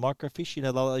clippings on the microfiche. You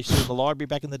know, they used to do in the library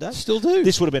back in the day. Still do.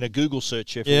 This would have been a Google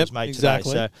search if it was made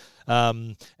exactly. today.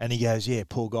 So, and he goes, "Yeah,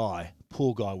 poor guy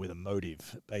with a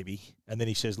motive, baby." And then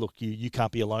he says, "Look, you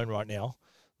can't be alone right now.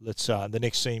 Let's." The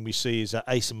next scene we see is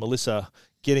Ace and Melissa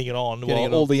getting it on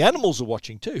while all the animals are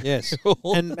watching too. Yes,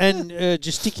 and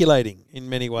gesticulating in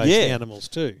many ways. Yeah. The animals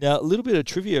too. Now, a little bit of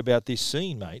trivia about this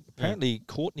scene, mate. Apparently,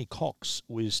 Courtney Cox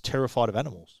was terrified of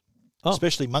animals,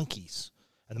 especially monkeys.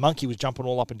 And the monkey was jumping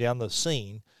all up and down the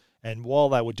scene. And while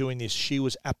they were doing this, she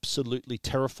was absolutely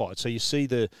terrified. So you see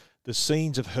the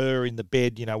scenes of her in the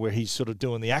bed, where he's sort of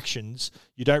doing the actions.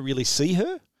 You don't really see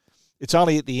her. It's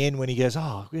only at the end when he goes,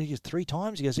 "Oh, he goes 3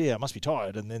 times." He goes, "Yeah, I must be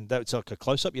tired." And then that's like a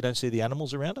close-up. You don't see the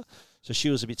animals around her. So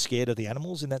she was a bit scared of the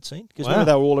animals in that scene. Because remember,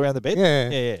 they were all around the bed?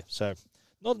 Yeah. So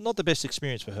not the best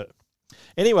experience for her.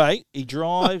 Anyway, he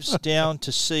drives down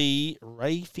to see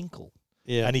Ray Finkel.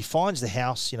 Yeah. And he finds the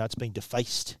house, it's been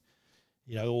defaced.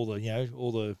 All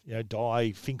the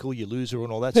die Finkel, you loser,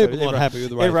 and all that. People not happy with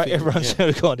the Ray Finkel. Everyone's sort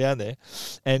of gone down there.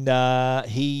 And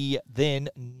he then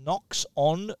knocks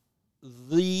on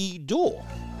the door.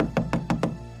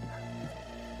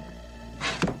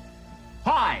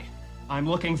 Hi, I'm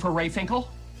looking for Ray Finkel.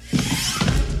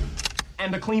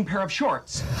 And a clean pair of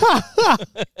shorts.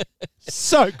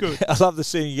 So good. I love the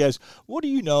scene. He goes, "What do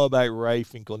you know about Ray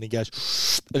Finkel?" And he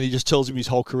goes, and he just tells him his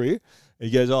whole career. And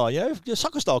he goes, "Oh, you're a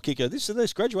soccer style kicker. This and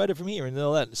this, graduated from here and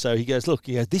all that." So he goes, "Look,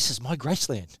 this is my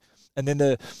Graceland." And then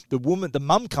the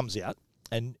mum comes out.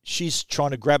 And she's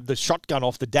trying to grab the shotgun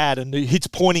off the dad, and it's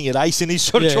pointing at Ace, and he's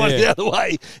sort of trying to get out of the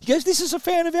way. He goes, "This is a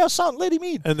fan of our son. Let him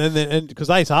in." And then because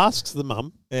Ace asks the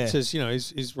mum, says,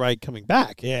 "Is Ray coming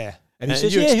back?" Yeah. And he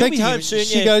says, "Yeah, he'll be home soon."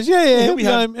 She goes, "Yeah, he'll be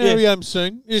home. He'll be home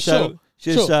soon." Yeah, so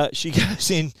sure. She goes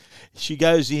in. She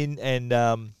goes in,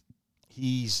 and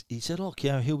he said, "Look,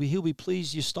 he'll be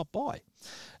pleased you stopped by."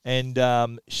 And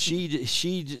she just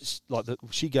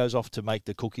she goes off to make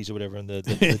the cookies or whatever, and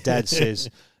the dad says.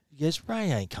 He goes,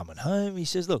 Ray ain't coming home. He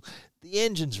says, look, the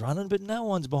engine's running, but no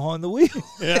one's behind the wheel.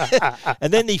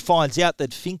 And then he finds out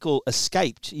that Finkel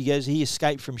escaped. He goes, he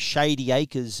escaped from Shady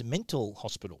Acres Mental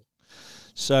Hospital.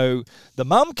 So the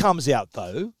mum comes out,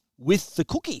 though, with the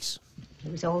cookies.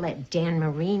 It was all that Dan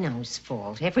Marino's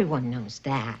fault. Everyone knows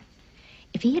that.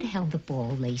 If he had held the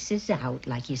ball laces out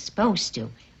like you're supposed to,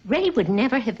 Ray would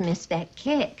never have missed that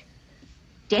kick.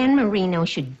 Dan Marino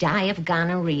should die of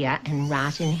gonorrhea and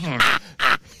rot in hell.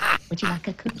 Would you like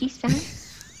a cookie, son?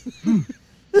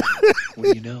 What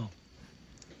do you know?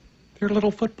 They're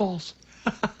little footballs.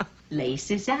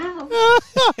 Laces out.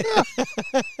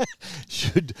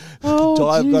 Should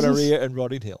die of gonorrhea and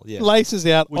rot in hell. Yeah. Laces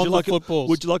out Would on you the like footballs.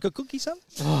 Would you like a cookie, son?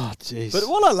 Oh, jeez. But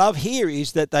what I love here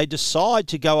is that they decide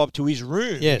to go up to his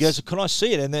room. Yes. He goes, can I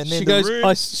see it? And then She the goes.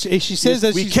 room, She says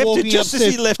as we she's kept walking it just as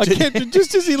upstairs, he left I it. kept it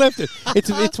just as he left it.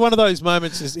 It's one of those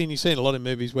moments, and you see in a lot of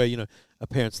movies where a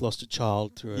parent's lost a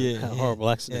child through a horrible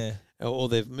accident. Or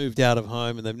they've moved out of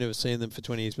home and they've never seen them for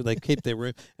 20 years, but they keep their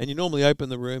room. And you normally open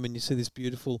the room and you see this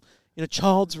beautiful,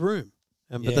 child's room.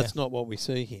 But that's not what we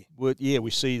see here. Well, we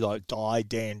see like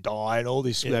Dan, and all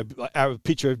this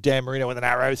picture of Dan Marino with an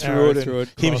arrow through it.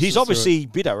 He's obviously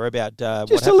bitter about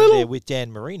what happened there with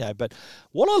Dan Marino. But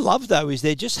what I love, though, is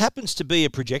there just happens to be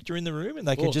a projector in the room and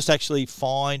they can just actually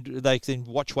they can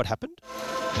watch what happened.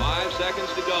 5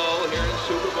 seconds to go here in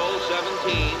Super Bowl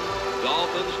 17.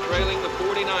 Dolphins trailing the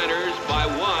 49ers by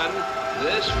 1.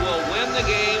 This will win the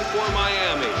game for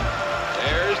Miami.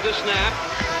 There's the snap.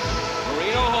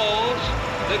 Marino holds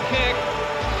the kick,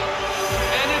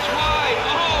 and it's wide.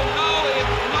 Oh, no,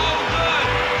 it's no good.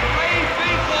 Ray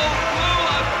Finkel blew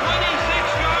a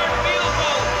 26-yard field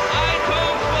goal. I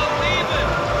don't believe it.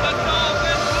 The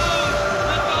Dolphins lose.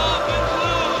 The Dolphins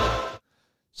lose.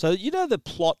 So, the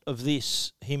plot of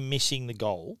this, him missing the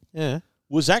goal,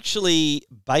 was actually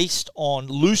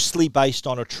loosely based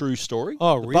on a true story.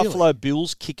 Oh, the really? Buffalo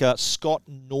Bills kicker Scott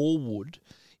Norwood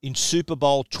in Super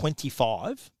Bowl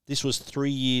 25. This was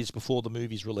 3 years before the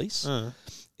movie's release.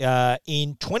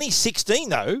 In 2016,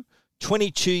 though,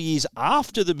 22 years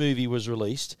after the movie was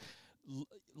released,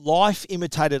 life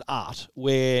imitated art,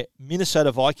 where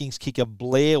Minnesota Vikings kicker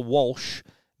Blair Walsh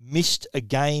missed a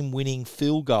game-winning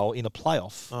field goal in a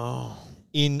playoff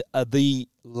in the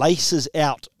laces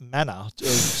out manner of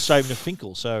Saban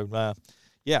Finkel. So,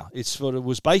 it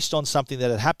was based on something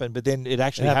that had happened, but then it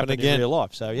actually happened again in real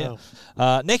life. So,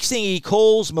 next thing he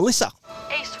calls Melissa.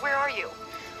 Ace, where are you?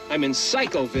 I'm in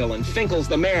Psychoville and Finkel's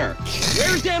the mayor.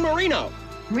 Where's Dan Marino?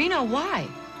 Marino, why?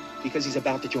 Because he's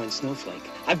about to join Snowflake.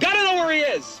 I've got to know where he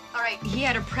is. All right, he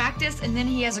had a practice and then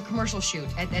he has a commercial shoot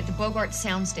at the Bogart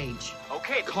soundstage.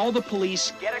 Okay, call the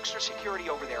police. Get extra security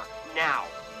over there now.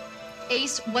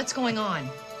 Ace, what's going on?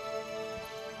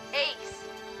 Ace!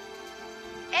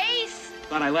 Ace!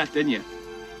 Thought I left, didn't you?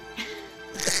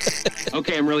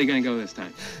 Okay, I'm really going to go this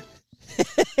time.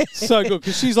 So good,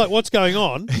 because she's like, what's going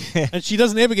on? And she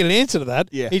doesn't ever get an answer to that.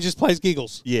 Yeah. He just plays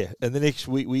giggles. Yeah, and the next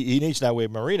he needs to know where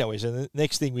Marino is, and the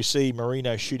next thing we see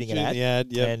Marino shooting an ad.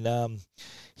 And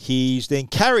he's then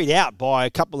carried out by a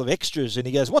couple of extras, and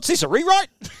he goes, "What's this, a rewrite?"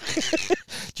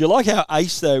 Do you like how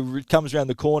Ace, though, comes around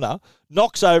the corner,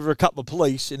 knocks over a couple of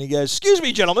police, and he goes, "Excuse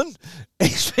me, gentlemen."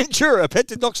 Ace Ventura,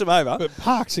 knocks him over. But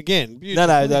Parks again.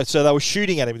 No, so they were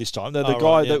shooting at him this time. The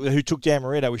guy right, who took Dan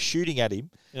Marino was shooting at him,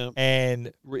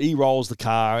 and he rolls the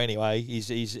car anyway.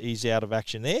 He's out of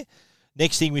action there.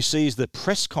 Next thing we see is the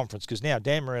press conference, because now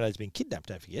Dan Marino's been kidnapped,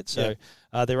 don't forget. So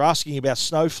they're asking about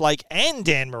Snowflake and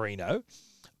Dan Marino,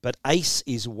 but Ace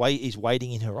is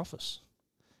waiting in her office.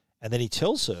 And then he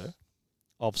tells her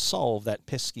of Solve, that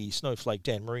pesky Snowflake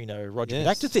Dan Marino Roger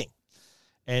Redactor thing.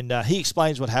 And he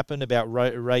explains what happened about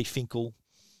Ray Finkel.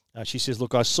 She says,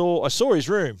 "Look, I saw his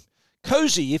room.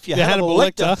 Cozy if you're Hannibal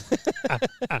Lecter."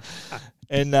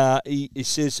 And he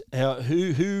says, how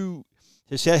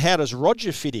does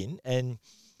Roger fit in? And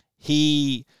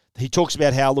he talks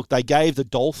about how, look, they gave the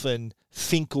Dolphin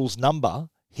Finkel's number.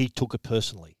 He took it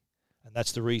personally. And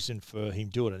that's the reason for him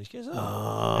doing it. He goes,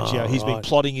 and, he's been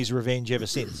plotting his revenge ever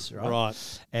since, right?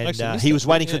 Right. And he was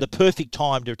waiting for the perfect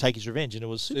time to take his revenge, and it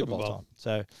was Super Bowl time.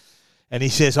 So, and he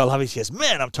says, "I love it." He says,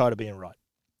 "Man, I'm tired of being right."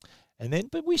 And then,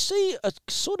 but we see a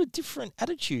sort of different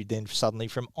attitude then suddenly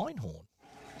from Einhorn.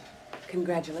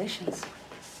 Congratulations.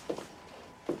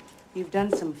 You've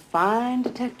done some fine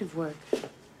detective work.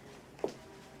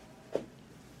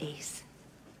 Ace.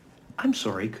 I'm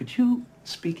sorry, could you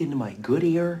speak into my good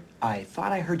ear? I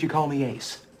thought I heard you call me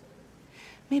Ace.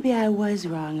 Maybe I was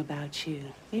wrong about you.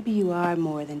 Maybe you are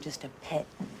more than just a pet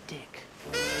dick.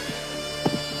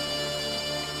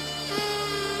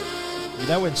 You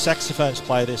know when saxophones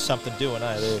play, there's something doing,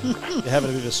 eh? They're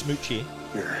having a bit of a smooch here.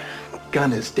 Your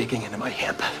gun is digging into my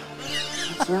hip.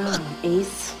 What's wrong,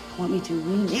 Ace? Want me to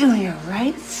read you your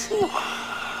rights?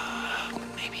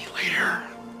 Maybe later.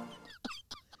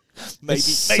 Maybe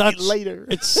later.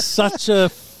 It's such a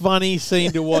funny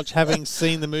scene to watch, having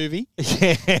seen the movie.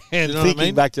 Yeah, and you know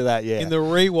thinking back to that, yeah. In the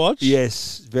rewatch.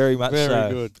 Yes, very much so.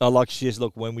 Very good. I like she says,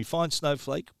 look, when we find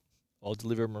Snowflake, I'll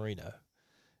deliver Marino.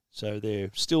 So they're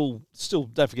still,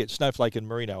 don't forget, Snowflake and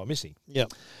Marino are missing.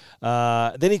 Yep.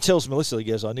 Then he tells Melissa, he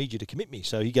goes, I need you to commit me.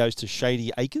 So he goes to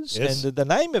Shady Acres. Yes. And the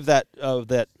name of that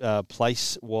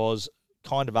place was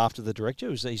kind of after the director.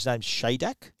 His name's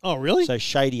Shadak. Oh, really? So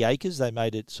Shady Acres, they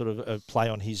made it sort of a play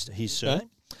on his surname.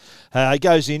 He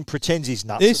goes in, pretends he's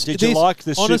nuts. Did you like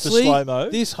the honestly, super slow-mo?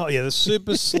 The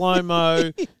super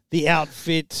slow-mo, the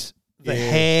outfit, the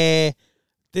hair.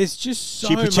 There's just so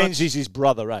She pretends much. he's his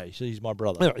brother, eh? So he's my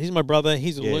brother. Yeah, he's my brother.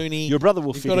 He's a loony. Your brother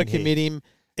will You've fit got to in here. commit him.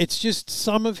 It's just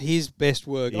some of his best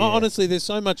work. Yeah. Honestly, there's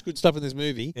so much good stuff in this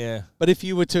movie. Yeah. But if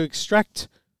you were to extract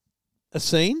a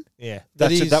scene, Yeah,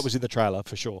 that was in the trailer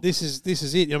for sure. This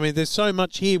is it. I mean, there's so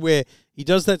much here where he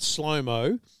does that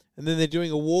slow-mo, and then they're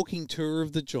doing a walking tour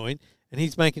of the joint, and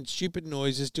he's making stupid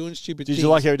noises, doing stupid things. Did you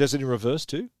like how he does it in reverse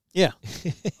too? Yeah.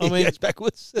 I mean, it's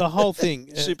backwards. The whole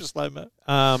thing. Super slow-mo.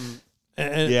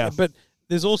 Yeah. But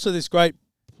there's also this great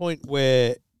point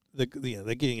where they're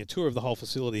getting a tour of the whole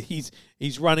facility.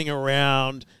 He's running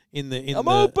around I'm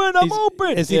open,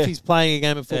 as if he's playing a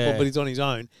game of football, but he's on his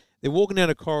own. They're walking down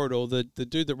a corridor. The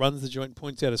dude that runs the joint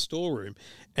points out a storeroom,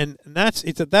 and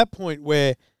it's at that point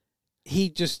where he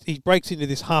breaks into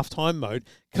this halftime mode,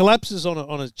 collapses on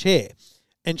a chair,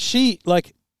 and she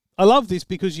I love this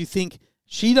because you think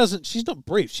she's not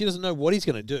briefed. She doesn't know what he's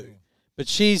going to do, but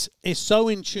is so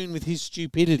in tune with his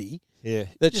stupidity. Yeah,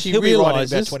 that Just she he'll be right in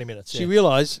realizes about 20 minutes. She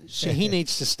realized he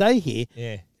needs to stay here.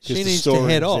 Yeah, she 'cause the needs to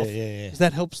story head is off. there, yeah. Because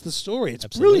that helps the story. It's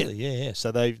Absolutely, brilliant. yeah.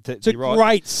 So it's a you're right.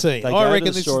 great scene. They go I to reckon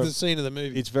the this store- is the scene of the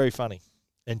movie. It's very funny,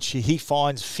 and he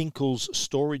finds Finkel's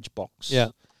storage box. Yeah.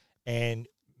 And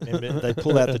they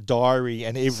pull out the diary,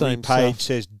 and every Same page stuff.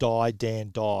 says "Die,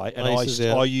 Dan, die." And Laces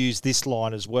out. I use this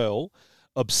line as well.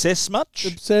 Obsess much?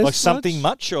 Obsess like something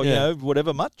much, or Yeah.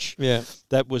 whatever much. Yeah.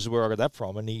 That was where I got that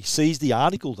from. And he sees the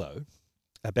article though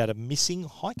about a missing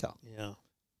hiker. Yeah.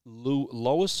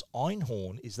 Lois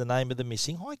Einhorn is the name of the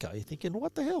missing hiker. You're thinking,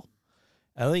 what the hell?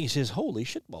 And I think he says, holy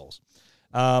shitballs.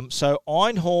 So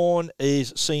Einhorn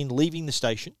is seen leaving the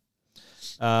station,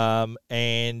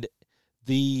 and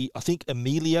I think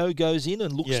Emilio goes in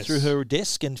and looks Yes. through her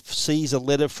desk and sees a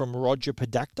letter from Roger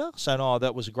Podacta, saying, "Oh,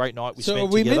 that was a great night we So spent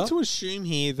are we together." meant to assume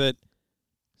here that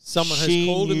someone She has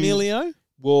called knew- Emilio?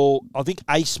 Well, I think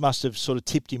Ace must have sort of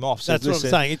tipped him off. Said, That's what I'm "Listen,"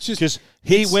 saying. It's just-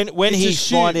 because when it's he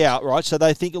assumed. find out, right? So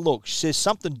they think, look, there's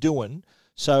something doing.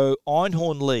 So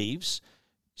Einhorn leaves,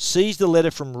 sees the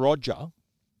letter from Roger.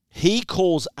 He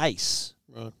calls Ace,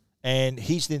 Right. and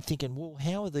he's then thinking, well,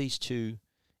 how are these two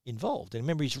involved? And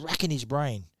remember, he's racking his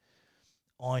brain.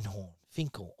 Einhorn,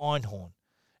 Finkel, Einhorn,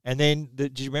 and then do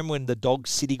you remember when the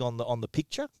dog's sitting on the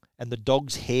picture and the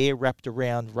dog's hair wrapped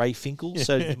around Ray Finkel,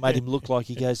 so it made him look like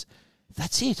he goes,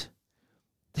 that's it.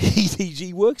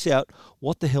 He works out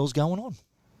what the hell's going on.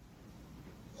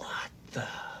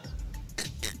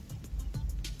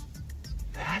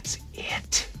 That's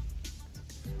it.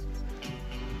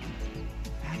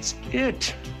 That's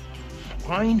it.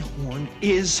 Einhorn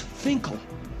is Finkel.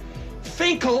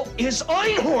 Finkel is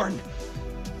Einhorn.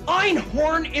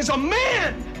 Einhorn is a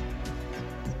man.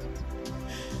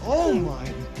 Oh my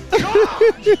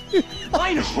God!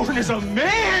 Einhorn is a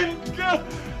man.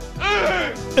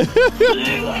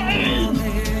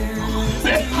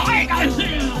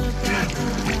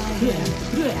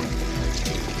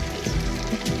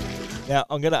 Now,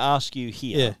 I'm going to ask you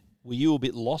here. Yeah. Were you a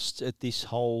bit lost at this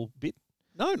whole bit?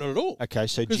 No, not at all. Okay,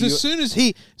 so Because as soon as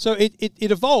it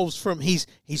evolves from he's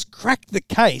cracked the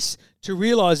case to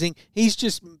realizing he's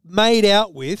just made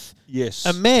out with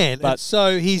a man, but and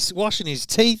so he's washing his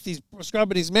teeth, he's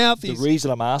scrubbing his mouth. the reason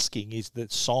I'm asking is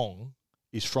that song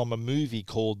is from a movie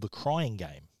called The Crying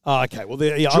Game. Oh, okay. Well,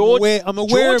 I'm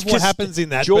aware of what happens in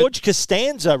that. George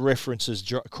Costanza references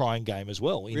Crying Game as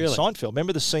well in Really? Seinfeld.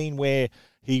 Remember the scene where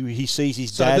he sees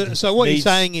his dad. So what you're needs-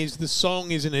 saying is the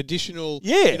song is an additional,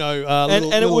 Yeah.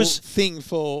 little thing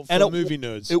for movie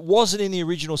nerds. It wasn't in the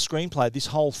original screenplay, this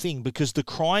whole thing, because The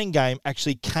Crying Game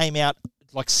actually came out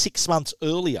like 6 months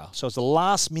earlier. So it's a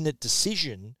last-minute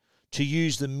decision to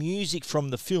use the music from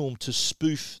the film to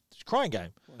spoof The Crying Game.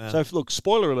 Wow. So, look,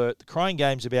 spoiler alert, The Crying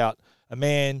Game's about a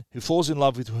man who falls in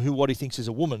love with what he thinks is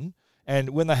a woman, and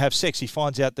when they have sex, he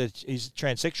finds out that he's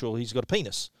transsexual, he's got a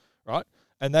penis, right?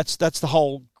 And that's the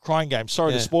whole Crying Game.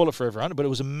 Sorry to spoil it for everyone, but it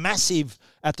was a massive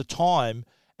at the time,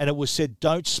 and it was said,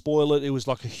 don't spoil it. It was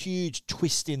like a huge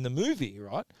twist in the movie,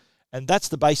 right? And that's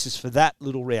the basis for that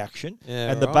little reaction.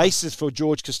 Yeah, and the basis for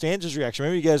George Costanza's reaction.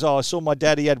 Remember, he goes, I saw my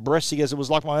daddy had breasts. He goes, it was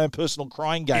like my own personal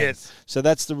crying game. Yes. So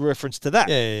that's the reference to that.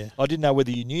 Yeah. I didn't know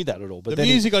whether you knew that at all. But The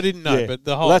music I didn't know, but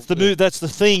the whole... Well, that's the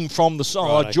theme from the song.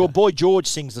 Right, okay. Boy George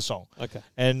sings the song. Okay.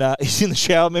 And he's in the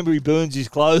shower. Remember, he burns his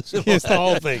clothes. Yes, the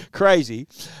whole thing. Crazy.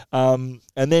 And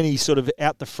then he's sort of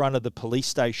out the front of the police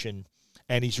station,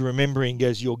 and he's remembering,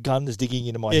 goes, your gun is digging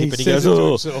into my hip. And he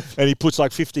goes, and he puts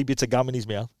like 50 bits of gum in his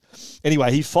mouth.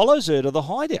 Anyway, he follows her to the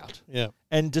hideout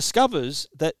and discovers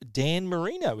that Dan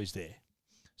Marino is there.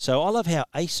 So I love how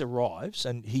Ace arrives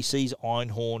and he sees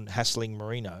Einhorn hassling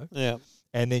Marino. Yeah.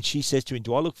 And then she says to him,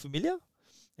 do I look familiar?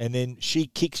 And then she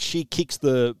kicks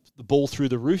the ball through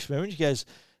the roof. Remember? He goes,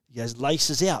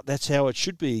 laces out. That's how it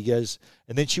should be. He goes,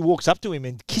 and then she walks up to him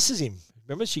and kisses him.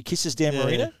 Remember? She kisses Dan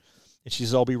Marino. And she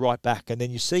says, I'll be right back. And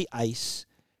then you see Ace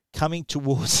coming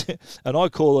towards it, and I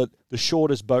call it the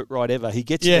shortest boat ride ever. He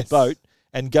gets in the boat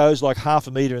and goes like half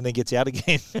a metre and then gets out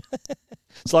again.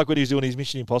 It's like when he was doing his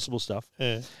Mission Impossible stuff.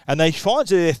 Yeah. And they find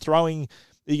they're throwing,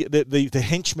 the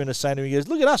henchmen are saying to him, he goes,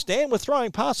 look at us, Dan, we're throwing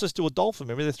past us to a dolphin.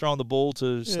 Remember, they're throwing the ball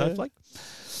to Snowflake?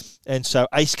 And so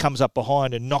Ace comes up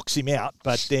behind and knocks him out,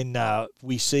 but then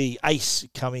we see Ace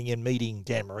coming and meeting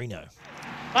Dan Marino.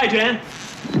 Hi, Dan.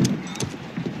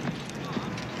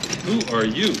 Who are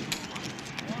you?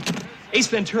 Ace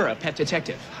Ventura, pet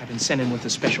detective. I've been sent in with a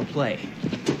special play,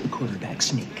 quarterback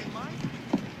sneak.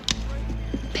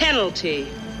 Penalty.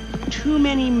 Too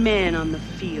many men on the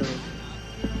field.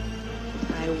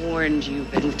 I warned you,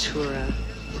 Ventura.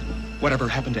 Whatever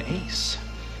happened to Ace?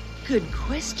 Good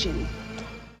question.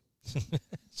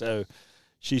 So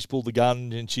she's pulled the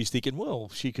gun and she's thinking, well,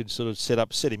 she could sort of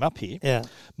set him up here. Yeah.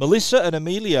 Melissa and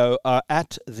Emilio are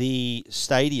at the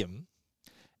stadium.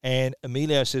 And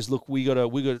Emilio says, look, we got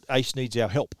Ace needs our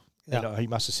help. Yeah. You know, he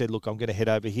must have said, look, I'm going to head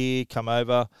over here, come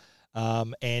over.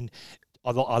 And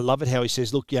I love it how he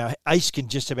says, look, Ace can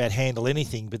just about handle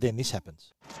anything, but then this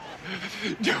happens.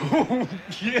 Don't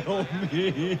kill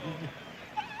me.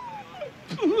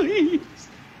 Please.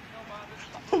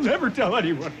 I'll never tell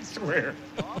anyone, I swear.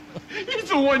 He's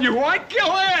the one you want.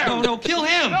 Kill him. No, kill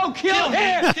him. No, kill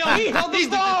him. Kill him. He held He's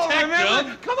the the ball, detective.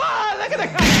 remember? Come on, look at the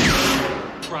guy.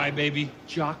 Crybaby,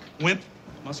 jock, wimp,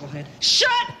 musclehead.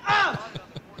 Shut up!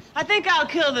 I think I'll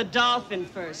kill the dolphin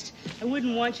first. I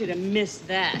wouldn't want you to miss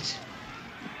that.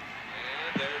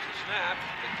 And there's the snap,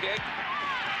 the kick,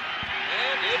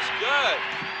 and it's good.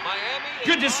 Miami.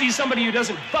 Good to see somebody who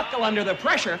doesn't buckle under the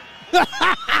pressure.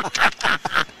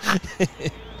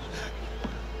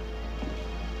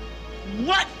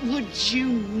 What would you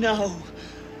know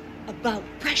about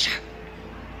pressure?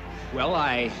 Well,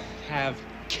 I have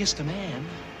kissed a man.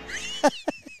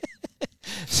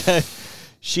 So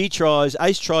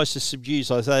Ace tries to subdue.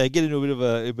 So they get into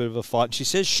a bit of a fight, and she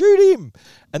says, "Shoot him!"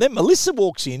 And then Melissa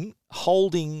walks in,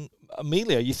 holding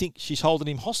Emilio. You think she's holding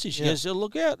him hostage? She goes,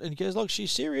 "Look out!" And he goes, "Look,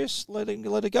 she's serious. Let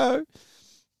her go."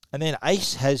 And then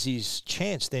Ace has his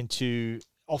chance then to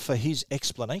offer his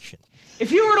explanation.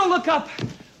 If you were to look up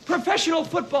professional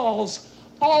football's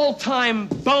all-time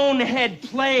bonehead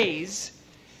plays,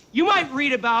 you might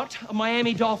read about a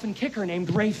Miami Dolphin kicker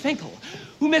named Ray Finkel,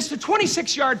 who missed a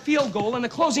 26-yard field goal in the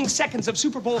closing seconds of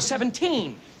Super Bowl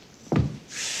 17.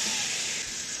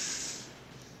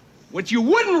 What you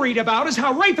wouldn't read about is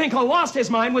how Ray Finkel lost his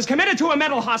mind, was committed to a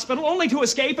mental hospital only to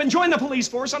escape and join the police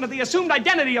force under the assumed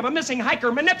identity of a missing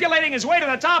hiker, manipulating his way to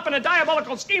the top in a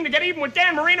diabolical scheme to get even with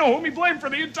Dan Marino, whom he blamed for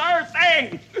the entire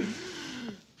thing.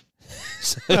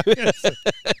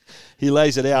 He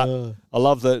lays it out. I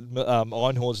love that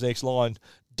Einhorn's next line,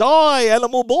 "Die,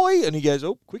 animal boy!" And he goes,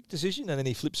 "Oh, quick decision." And then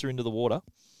he flips her into the water.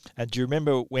 And do you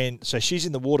remember so she's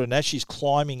in the water, and as she's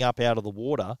climbing up out of the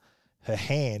water, her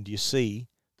hand, you see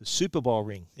the Super Bowl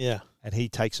ring. Yeah. And he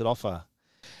takes it off her.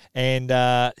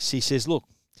 And she says, look,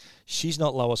 she's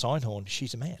not Lois Einhorn.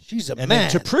 She's a man. She's a man. man.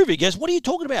 And then to prove it, he goes, what are you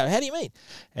talking about? How do you mean?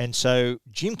 And so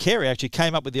Jim Carrey actually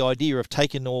came up with the idea of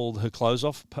taking all her clothes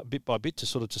off bit by bit to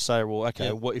sort of to say, well,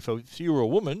 okay, what if you were a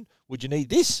woman, would you need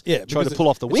this? Yeah, try to pull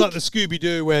off the wig. It's like the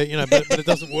Scooby-Doo where, but it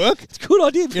doesn't work. It's a good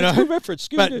idea. It's a good reference.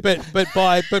 Scooby-Doo.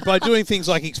 But by doing things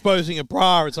like exposing a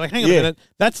bra, it's like, hang on a minute,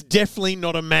 that's definitely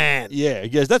not a man. Yeah, he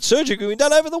goes, that's surgery we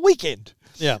done over the weekend.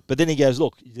 Yeah. But then he goes,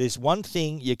 look, there's one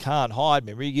thing you can't hide.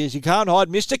 Remember, he goes, you can't hide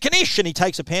Mr. Knish. And he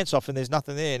takes her pants off and there's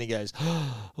nothing there. And he goes,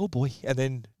 oh, boy. And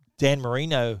then Dan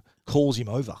Marino calls him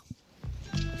over.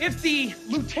 If the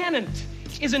lieutenant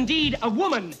is indeed a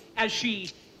woman, as she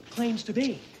claims to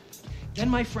be, then,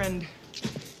 my friend,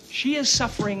 She is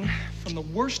suffering from the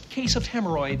worst case of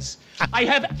hemorrhoids I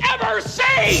have ever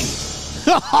seen!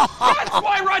 That's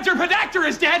why Roger Podacter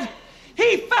is dead!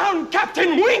 He found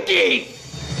Captain Winky!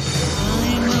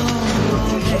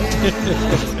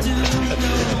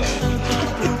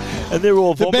 And they're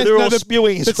all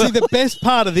spewing as But well. see, the best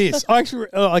part of this, I actually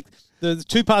like the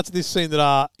two parts of this scene that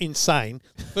are insane.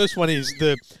 The first one is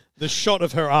the shot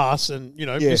of her ass and,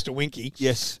 Mr. Winky.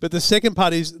 Yes. But the second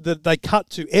part is that they cut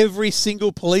to every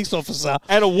single police officer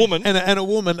and a woman and a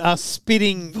woman are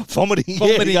spitting, vomiting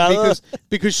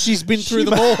because she's been through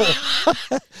them all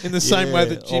in the same way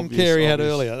that Jim Carrey had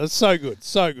earlier. That's so good,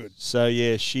 so good. So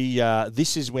yeah, she.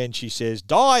 This is when she says,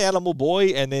 "Die, animal boy,"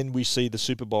 and then we see the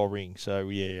Super Bowl ring. So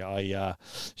yeah,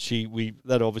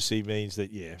 that obviously means that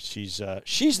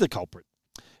she's the culprit.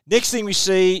 Next thing we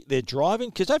see, they're driving,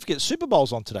 because don't forget, the Super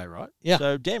Bowl's on today, right? Yeah.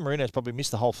 So Dan Marino's probably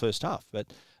missed the whole first half,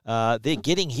 but they're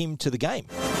getting him to the game.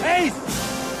 Hey!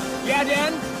 Yeah,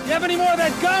 Dan? You have any more of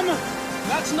that gum?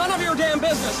 That's none of your damn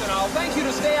business, and I'll thank you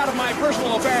to stay out of my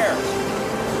personal affairs.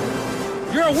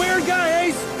 You're a weird guy,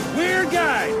 Ace. Weird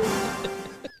guy.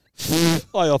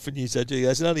 I often use that, too.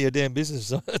 That's none of your damn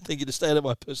business. I think you to stay out of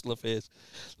my personal affairs.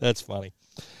 That's funny.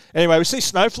 Anyway, we see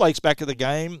Snowflake's back at the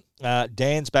game.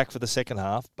 Dan's back for the second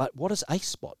half. But what does Ace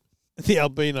spot? The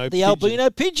albino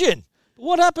pigeon.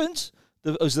 What happens?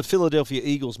 It was the Philadelphia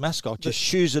Eagles mascot. Just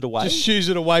shoos it away. Just shoos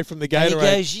it away from the Gatorade. And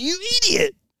he goes, "You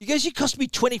idiot." He goes, "You cost me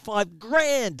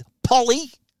 $25,000,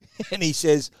 Polly." And he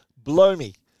says, "Blow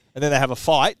me." And then they have a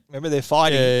fight. Remember, they're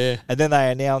fighting. Yeah. And then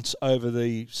they announce over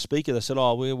the speaker, they said,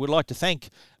 we would like to thank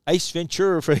Ace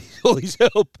Ventura for all his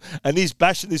help. And he's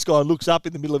bashing this guy and looks up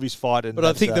in the middle of his fight. But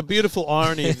I think the beautiful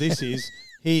irony of this is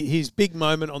his big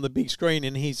moment on the big screen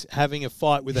and he's having a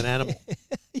fight with an animal.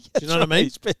 Do you know what I mean?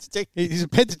 He's pet detective. He's a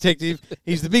pet detective.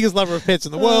 He's the biggest lover of pets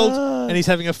in the world. And he's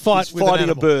having a fight with an animal. Fighting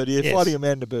a bird. Yeah, Yes. fighting a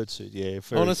man in a bird suit. Yeah,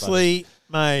 very honestly,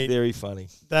 funny. mate. Very funny.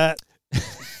 That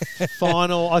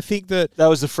final, I think that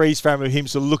was the freeze frame of him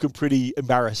sort of looking pretty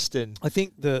embarrassed. And I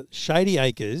think the Shady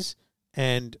Acres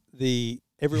and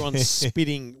everyone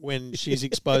spitting when she's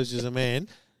exposed as a man.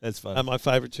 That's funny. Are my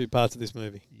favourite two parts of this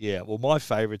movie. Yeah, well, my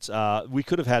favourites are, we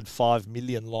could have had 5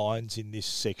 million lines in this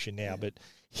section now, but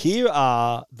here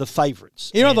are the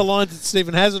favourites. Here are the lines that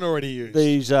Stephen hasn't already used.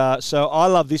 These, so I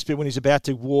love this bit when he's about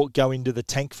to go into the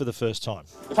tank for the first time.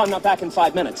 If I'm not back in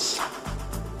 5 minutes,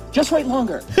 just wait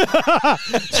longer.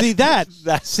 See that?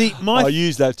 I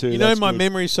use that too. You know, my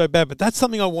memory is so bad, but that's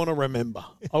something I want to remember.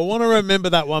 I want to remember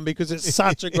that one because it's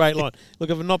such a great line. Look,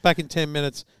 if I'm not back in 10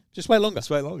 minutes, just wait longer. Just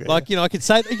wait longer. Like, you know, you can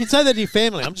say that to your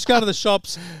family. I'm just going to the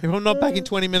shops. If I'm not back in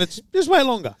 20 minutes, just wait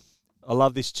longer. I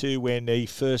love this too when he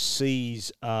first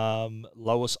sees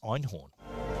Lois Einhorn.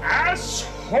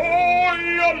 Asshole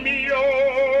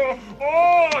mio,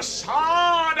 oh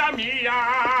sada mia,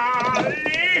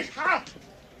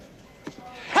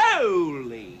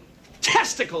 Holy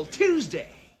Testicle Tuesday!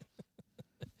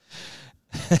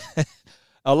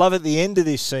 I love at the end of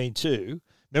this scene too.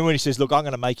 Remember when he says, "Look, I'm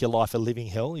going to make your life a living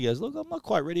hell." He goes, "Look, I'm not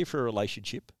quite ready for a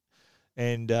relationship,"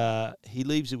 and he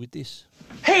leaves it with this.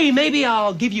 Hey, maybe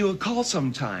I'll give you a call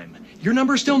sometime. Your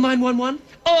number still 911?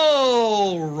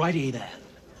 Oh, righty then.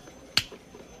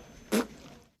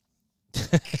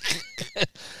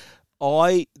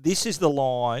 This is the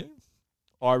line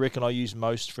I reckon I use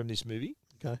most from this movie.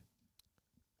 Okay.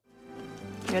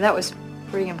 You know, that was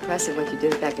pretty impressive what you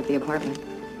did back at the apartment.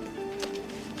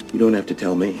 You don't have to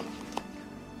tell me.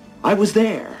 I was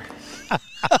there.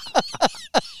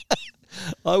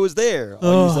 I was there.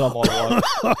 I use that on my wife.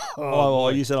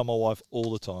 I use that on my wife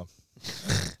all the time.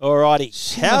 Alrighty.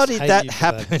 How did that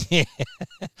happen? Yeah.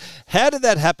 How did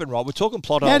that happen, right? We're talking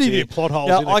plot holes. How do you here. do plot holes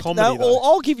Now, in a comedy, though?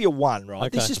 I'll give you one, right?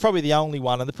 Okay. This is probably the only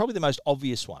one, and probably the most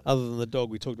obvious one. Other than the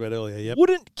dog we talked about earlier, yep.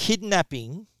 Wouldn't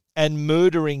kidnapping and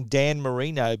murdering Dan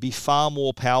Marino be far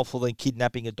more powerful than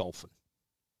kidnapping a dolphin?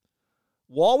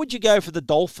 Why would you go for the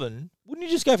dolphin? Wouldn't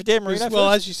you just go for Dan Marino Well,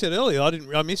 first? as you said earlier,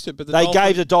 I missed it, but They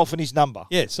gave the dolphin his number.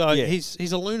 Yeah, so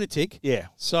he's a lunatic. Yeah.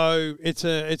 So it's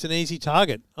an easy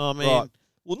target. I mean, Right.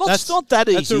 Well, it's not that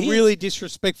easy. That's a really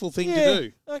disrespectful thing to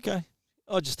do. Okay.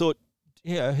 I just thought,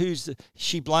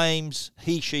 she blames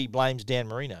Dan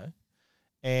Marino,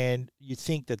 and you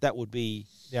think that would be,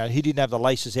 he didn't have the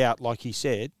laces out like he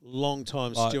said. Long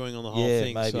time stewing on the whole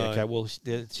thing. Maybe. So. Okay. Well,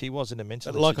 she was in a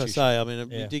mental But like institution. I say, I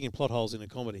mean, you're digging plot holes in a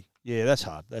comedy. Yeah, that's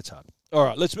hard. All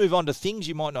right, let's move on to things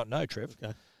you might not know, Trev.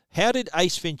 Okay. How did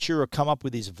Ace Ventura come up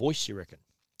with his voice, you reckon?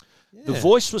 Yeah. The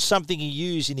voice was something he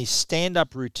used in his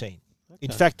stand-up routine. In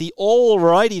fact, the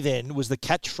 "alrighty then" was the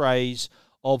catchphrase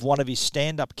of one of his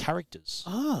stand-up characters.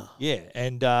 Ah. Yeah,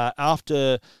 and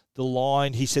after the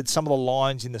line. He said some of the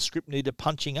lines in the script needed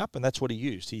punching up, and that's what he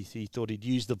used. He thought he'd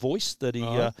use the voice that he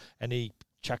and he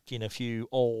chucked in a few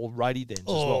alrighty thens as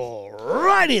well.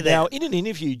 Alrighty then. Now, in an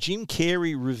interview, Jim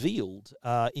Carrey revealed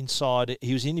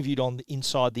he was interviewed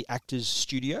inside the actor's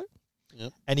studio,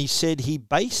 and he said he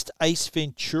based Ace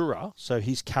Ventura, so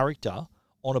his character,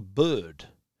 on a bird.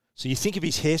 So you think of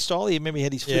his hairstyle. You remember he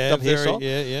had his flipped up hairstyle.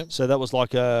 Yeah. So that was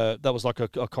like a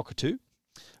cockatoo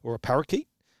or a parakeet.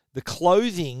 The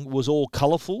clothing was all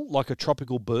colourful, like a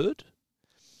tropical bird.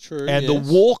 True. And the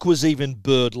walk was even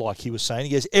bird-like, he was saying.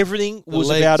 He goes, everything was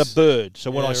about a bird.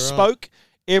 So when I spoke,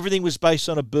 everything was based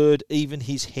on a bird, even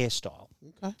his hairstyle.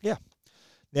 Okay. Yeah.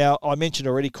 Now, I mentioned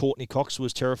already Courtney Cox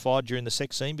was terrified during the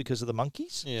sex scene because of the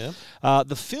monkeys. Yeah.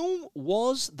 The film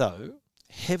was, though,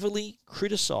 heavily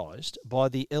criticised by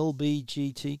the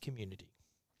LBGT community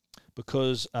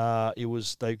because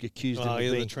they accused him of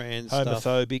being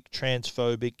homophobic,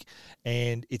 transphobic,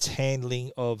 and its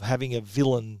handling of having a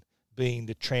villain being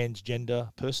the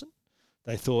transgender person.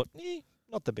 They thought,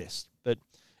 not the best. But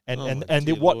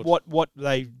what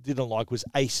they didn't like was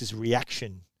Ace's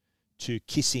reaction to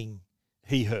kissing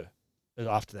her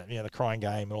after that. The crying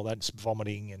game and all that,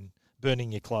 vomiting and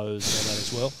burning your clothes and all that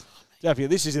as well. Don't forget,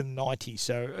 this is in the 90s,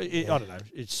 so I don't know.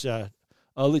 It's a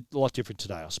lot different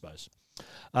today, I suppose.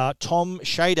 Tom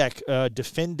Shadak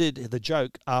defended the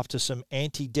joke after some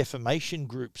anti-defamation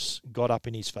groups got up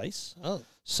in his face,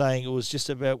 saying it was just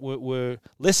about were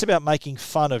less about making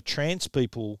fun of trans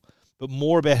people, but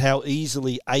more about how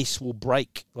easily Ace will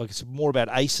break. Like it's more about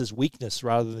Ace's weakness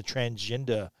rather than the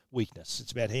transgender weakness.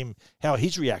 It's about him, how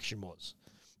his reaction was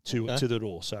to it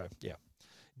all. So yeah,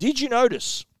 did you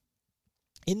notice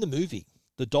in the movie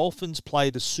the Dolphins play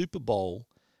the Super Bowl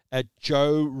at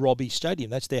Joe Robbie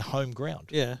Stadium? That's their home ground.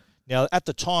 Yeah. Now, at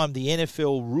the time, the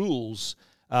NFL rules,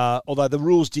 although the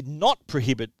rules did not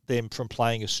prohibit them from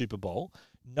playing a Super Bowl,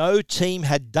 no team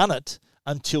had done it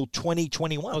until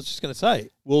 2021. I was just going to say.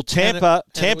 Well, Tampa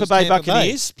Bay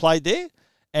Buccaneers played there,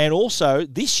 and also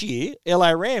this year,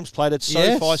 LA Rams played at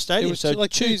SoFi Stadium. It was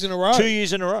like 2 years in a row. 2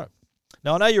 years in a row.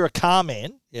 Now, I know you're a car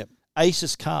man. Yep.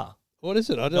 Ace's car. What is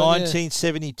it? I don't know.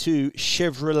 1972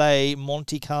 Chevrolet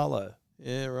Monte Carlo.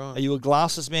 Yeah, right. Are you a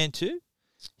glasses man too?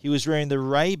 He was wearing the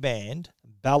Ray-Ban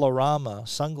Ballerama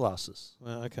sunglasses.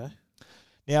 Well, okay.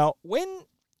 Now, when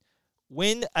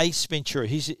Ace Ventura,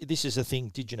 this is a thing,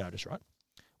 did you notice, right?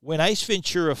 When Ace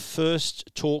Ventura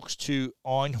first talks to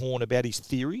Einhorn about his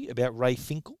theory about Ray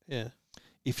Finkel,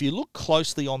 if you look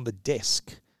closely on the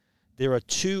desk, there are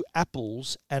 2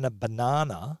 apples and a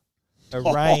banana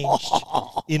arranged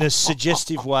in a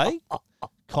suggestive way,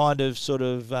 kind of sort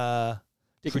of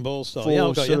Dick and Ball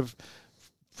style. Sort of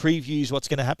previews what's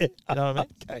going to happen. You know what I mean?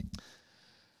 Okay.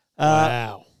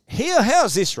 Wow.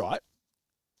 How's this, right?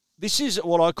 This is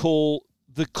what I call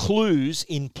the clues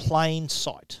in plain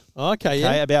sight.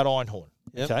 Okay, about Einhorn.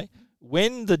 Yep. Okay.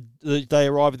 When they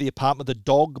arrive at the apartment, the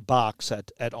dog barks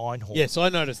at Einhorn. Yes, I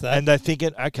noticed that. And they're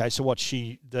thinking, okay, so what?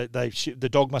 The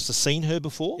dog must have seen her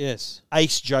before. Yes.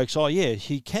 Ace jokes, oh yeah,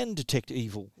 he can detect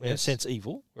evil, sense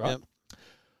evil, right? Yep.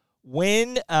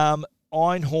 When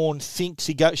Einhorn thinks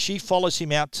she follows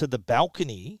him out to the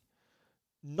balcony,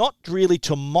 not really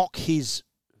to mock his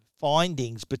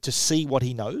findings, but to see what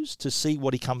he knows, to see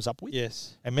what he comes up with.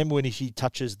 Yes. And remember when she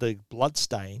touches the blood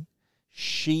stain,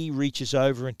 she reaches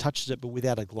over and touches it, but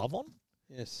without a glove on.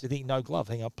 Yes. You think no glove?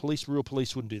 Hang on, real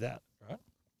police wouldn't do that, right?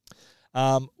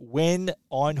 When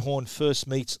Einhorn first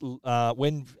meets,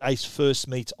 when Ace first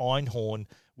meets Einhorn,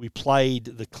 we played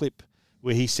the clip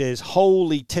where he says,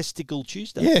 "Holy Testicle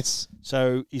Tuesday." Yes.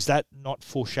 So is that not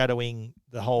foreshadowing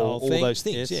all those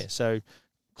things? Yes. Yeah. So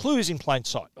clues in plain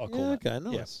sight, I call it. Okay,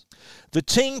 nice. Yeah. The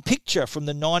team picture from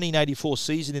the 1984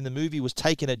 season in the movie was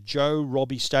taken at Joe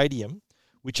Robbie Stadium,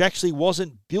 which actually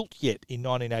wasn't built yet in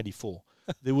 1984.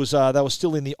 They were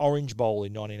still in the Orange Bowl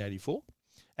in 1984.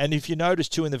 And if you notice,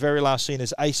 too, in the very last scene,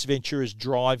 as Ace Ventura is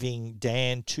driving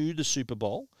Dan to the Super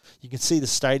Bowl, you can see the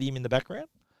stadium in the background,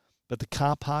 but the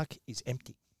car park is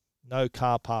empty. No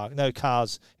car park, no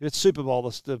cars. If it's Super Bowl,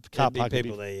 the car park will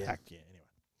be packed. Yeah, anyway.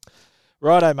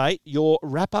 Righto, mate, your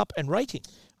wrap-up and rating.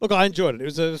 Look, I enjoyed it. It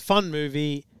was a fun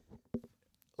movie,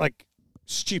 like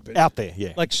stupid. Out there,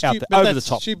 yeah. Like stupid, over the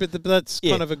top. Stupid, but that's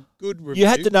kind of a good review. You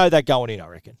had to know that going in, I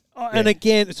reckon. And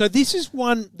again, so this is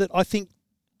one that I think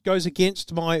goes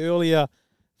against my earlier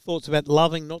thoughts about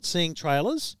loving not seeing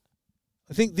trailers.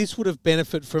 I think this would have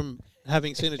benefited from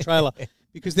having seen a trailer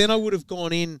because then I would have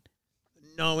gone in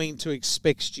knowing to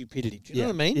expect stupidity. Do you know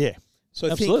what I mean? Yeah.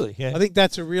 So I think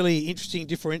that's a really interesting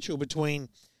differential between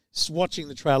watching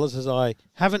the trailers, as I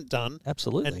haven't done,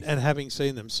 absolutely, and having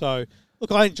seen them. So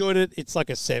Look, I enjoyed it. It's like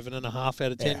a 7.5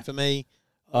 out of 10 for me.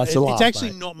 It's a laugh, it's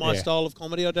actually mate. not my Yeah. style of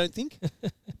comedy, I don't think.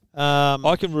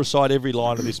 I can recite every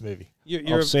line of this movie.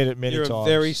 I've seen it many times. You're a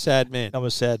very sad man. I'm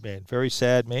a sad man. Very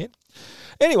sad man.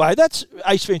 Anyway, that's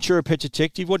Ace Ventura: Pet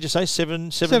Detective. What did you say?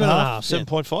 7.5,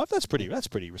 7.5. That's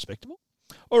pretty respectable.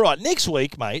 All right, next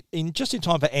week, mate, in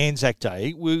time for Anzac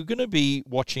Day, we're going to be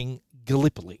watching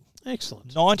Gallipoli.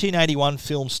 Excellent. 1981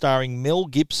 film starring Mel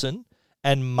Gibson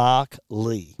and Mark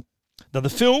Lee. Now, the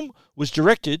film was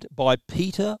directed by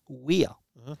Peter Weir.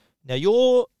 Now,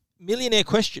 your millionaire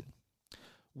question.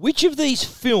 Which of these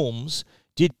films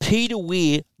did Peter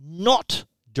Weir not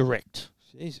direct?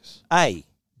 Jesus. A,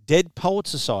 Dead Poet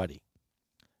Society.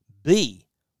 B,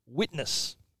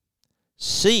 Witness.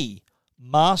 C,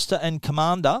 Master and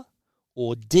Commander.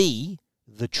 Or D,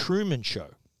 The Truman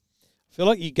Show. I feel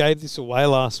like you gave this away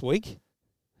last week,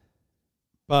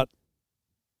 but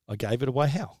I gave it away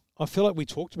how? I feel like we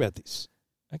talked about this.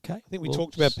 Okay. I think we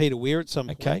talked about Peter Weir at some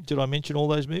point. Okay. Did I mention all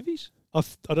those movies? I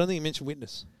don't think you mentioned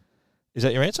Witness. Is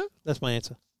that your answer? That's my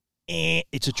answer.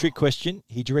 It's a trick question.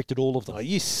 He directed all of them. Oh,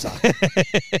 you suck.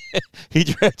 He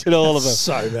directed all of them.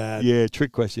 So bad. Yeah,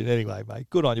 trick question. Anyway, mate,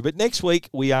 good on you. But next week,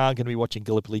 we are going to be watching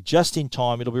Gallipoli just in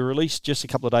time. It'll be released just a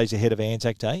couple of days ahead of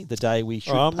Anzac Day, the day we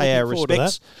should pay our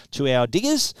respects to our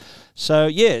diggers. So,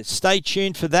 yeah, stay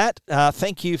tuned for that.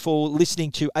 Thank you for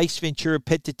listening to Ace Ventura: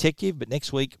 Pet Detective. But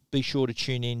next week, be sure to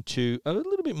tune in to a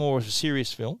little bit more of a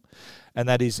serious film, and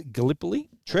that is Gallipoli.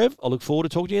 Trev, I look forward to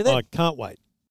talking to you then. I can't wait.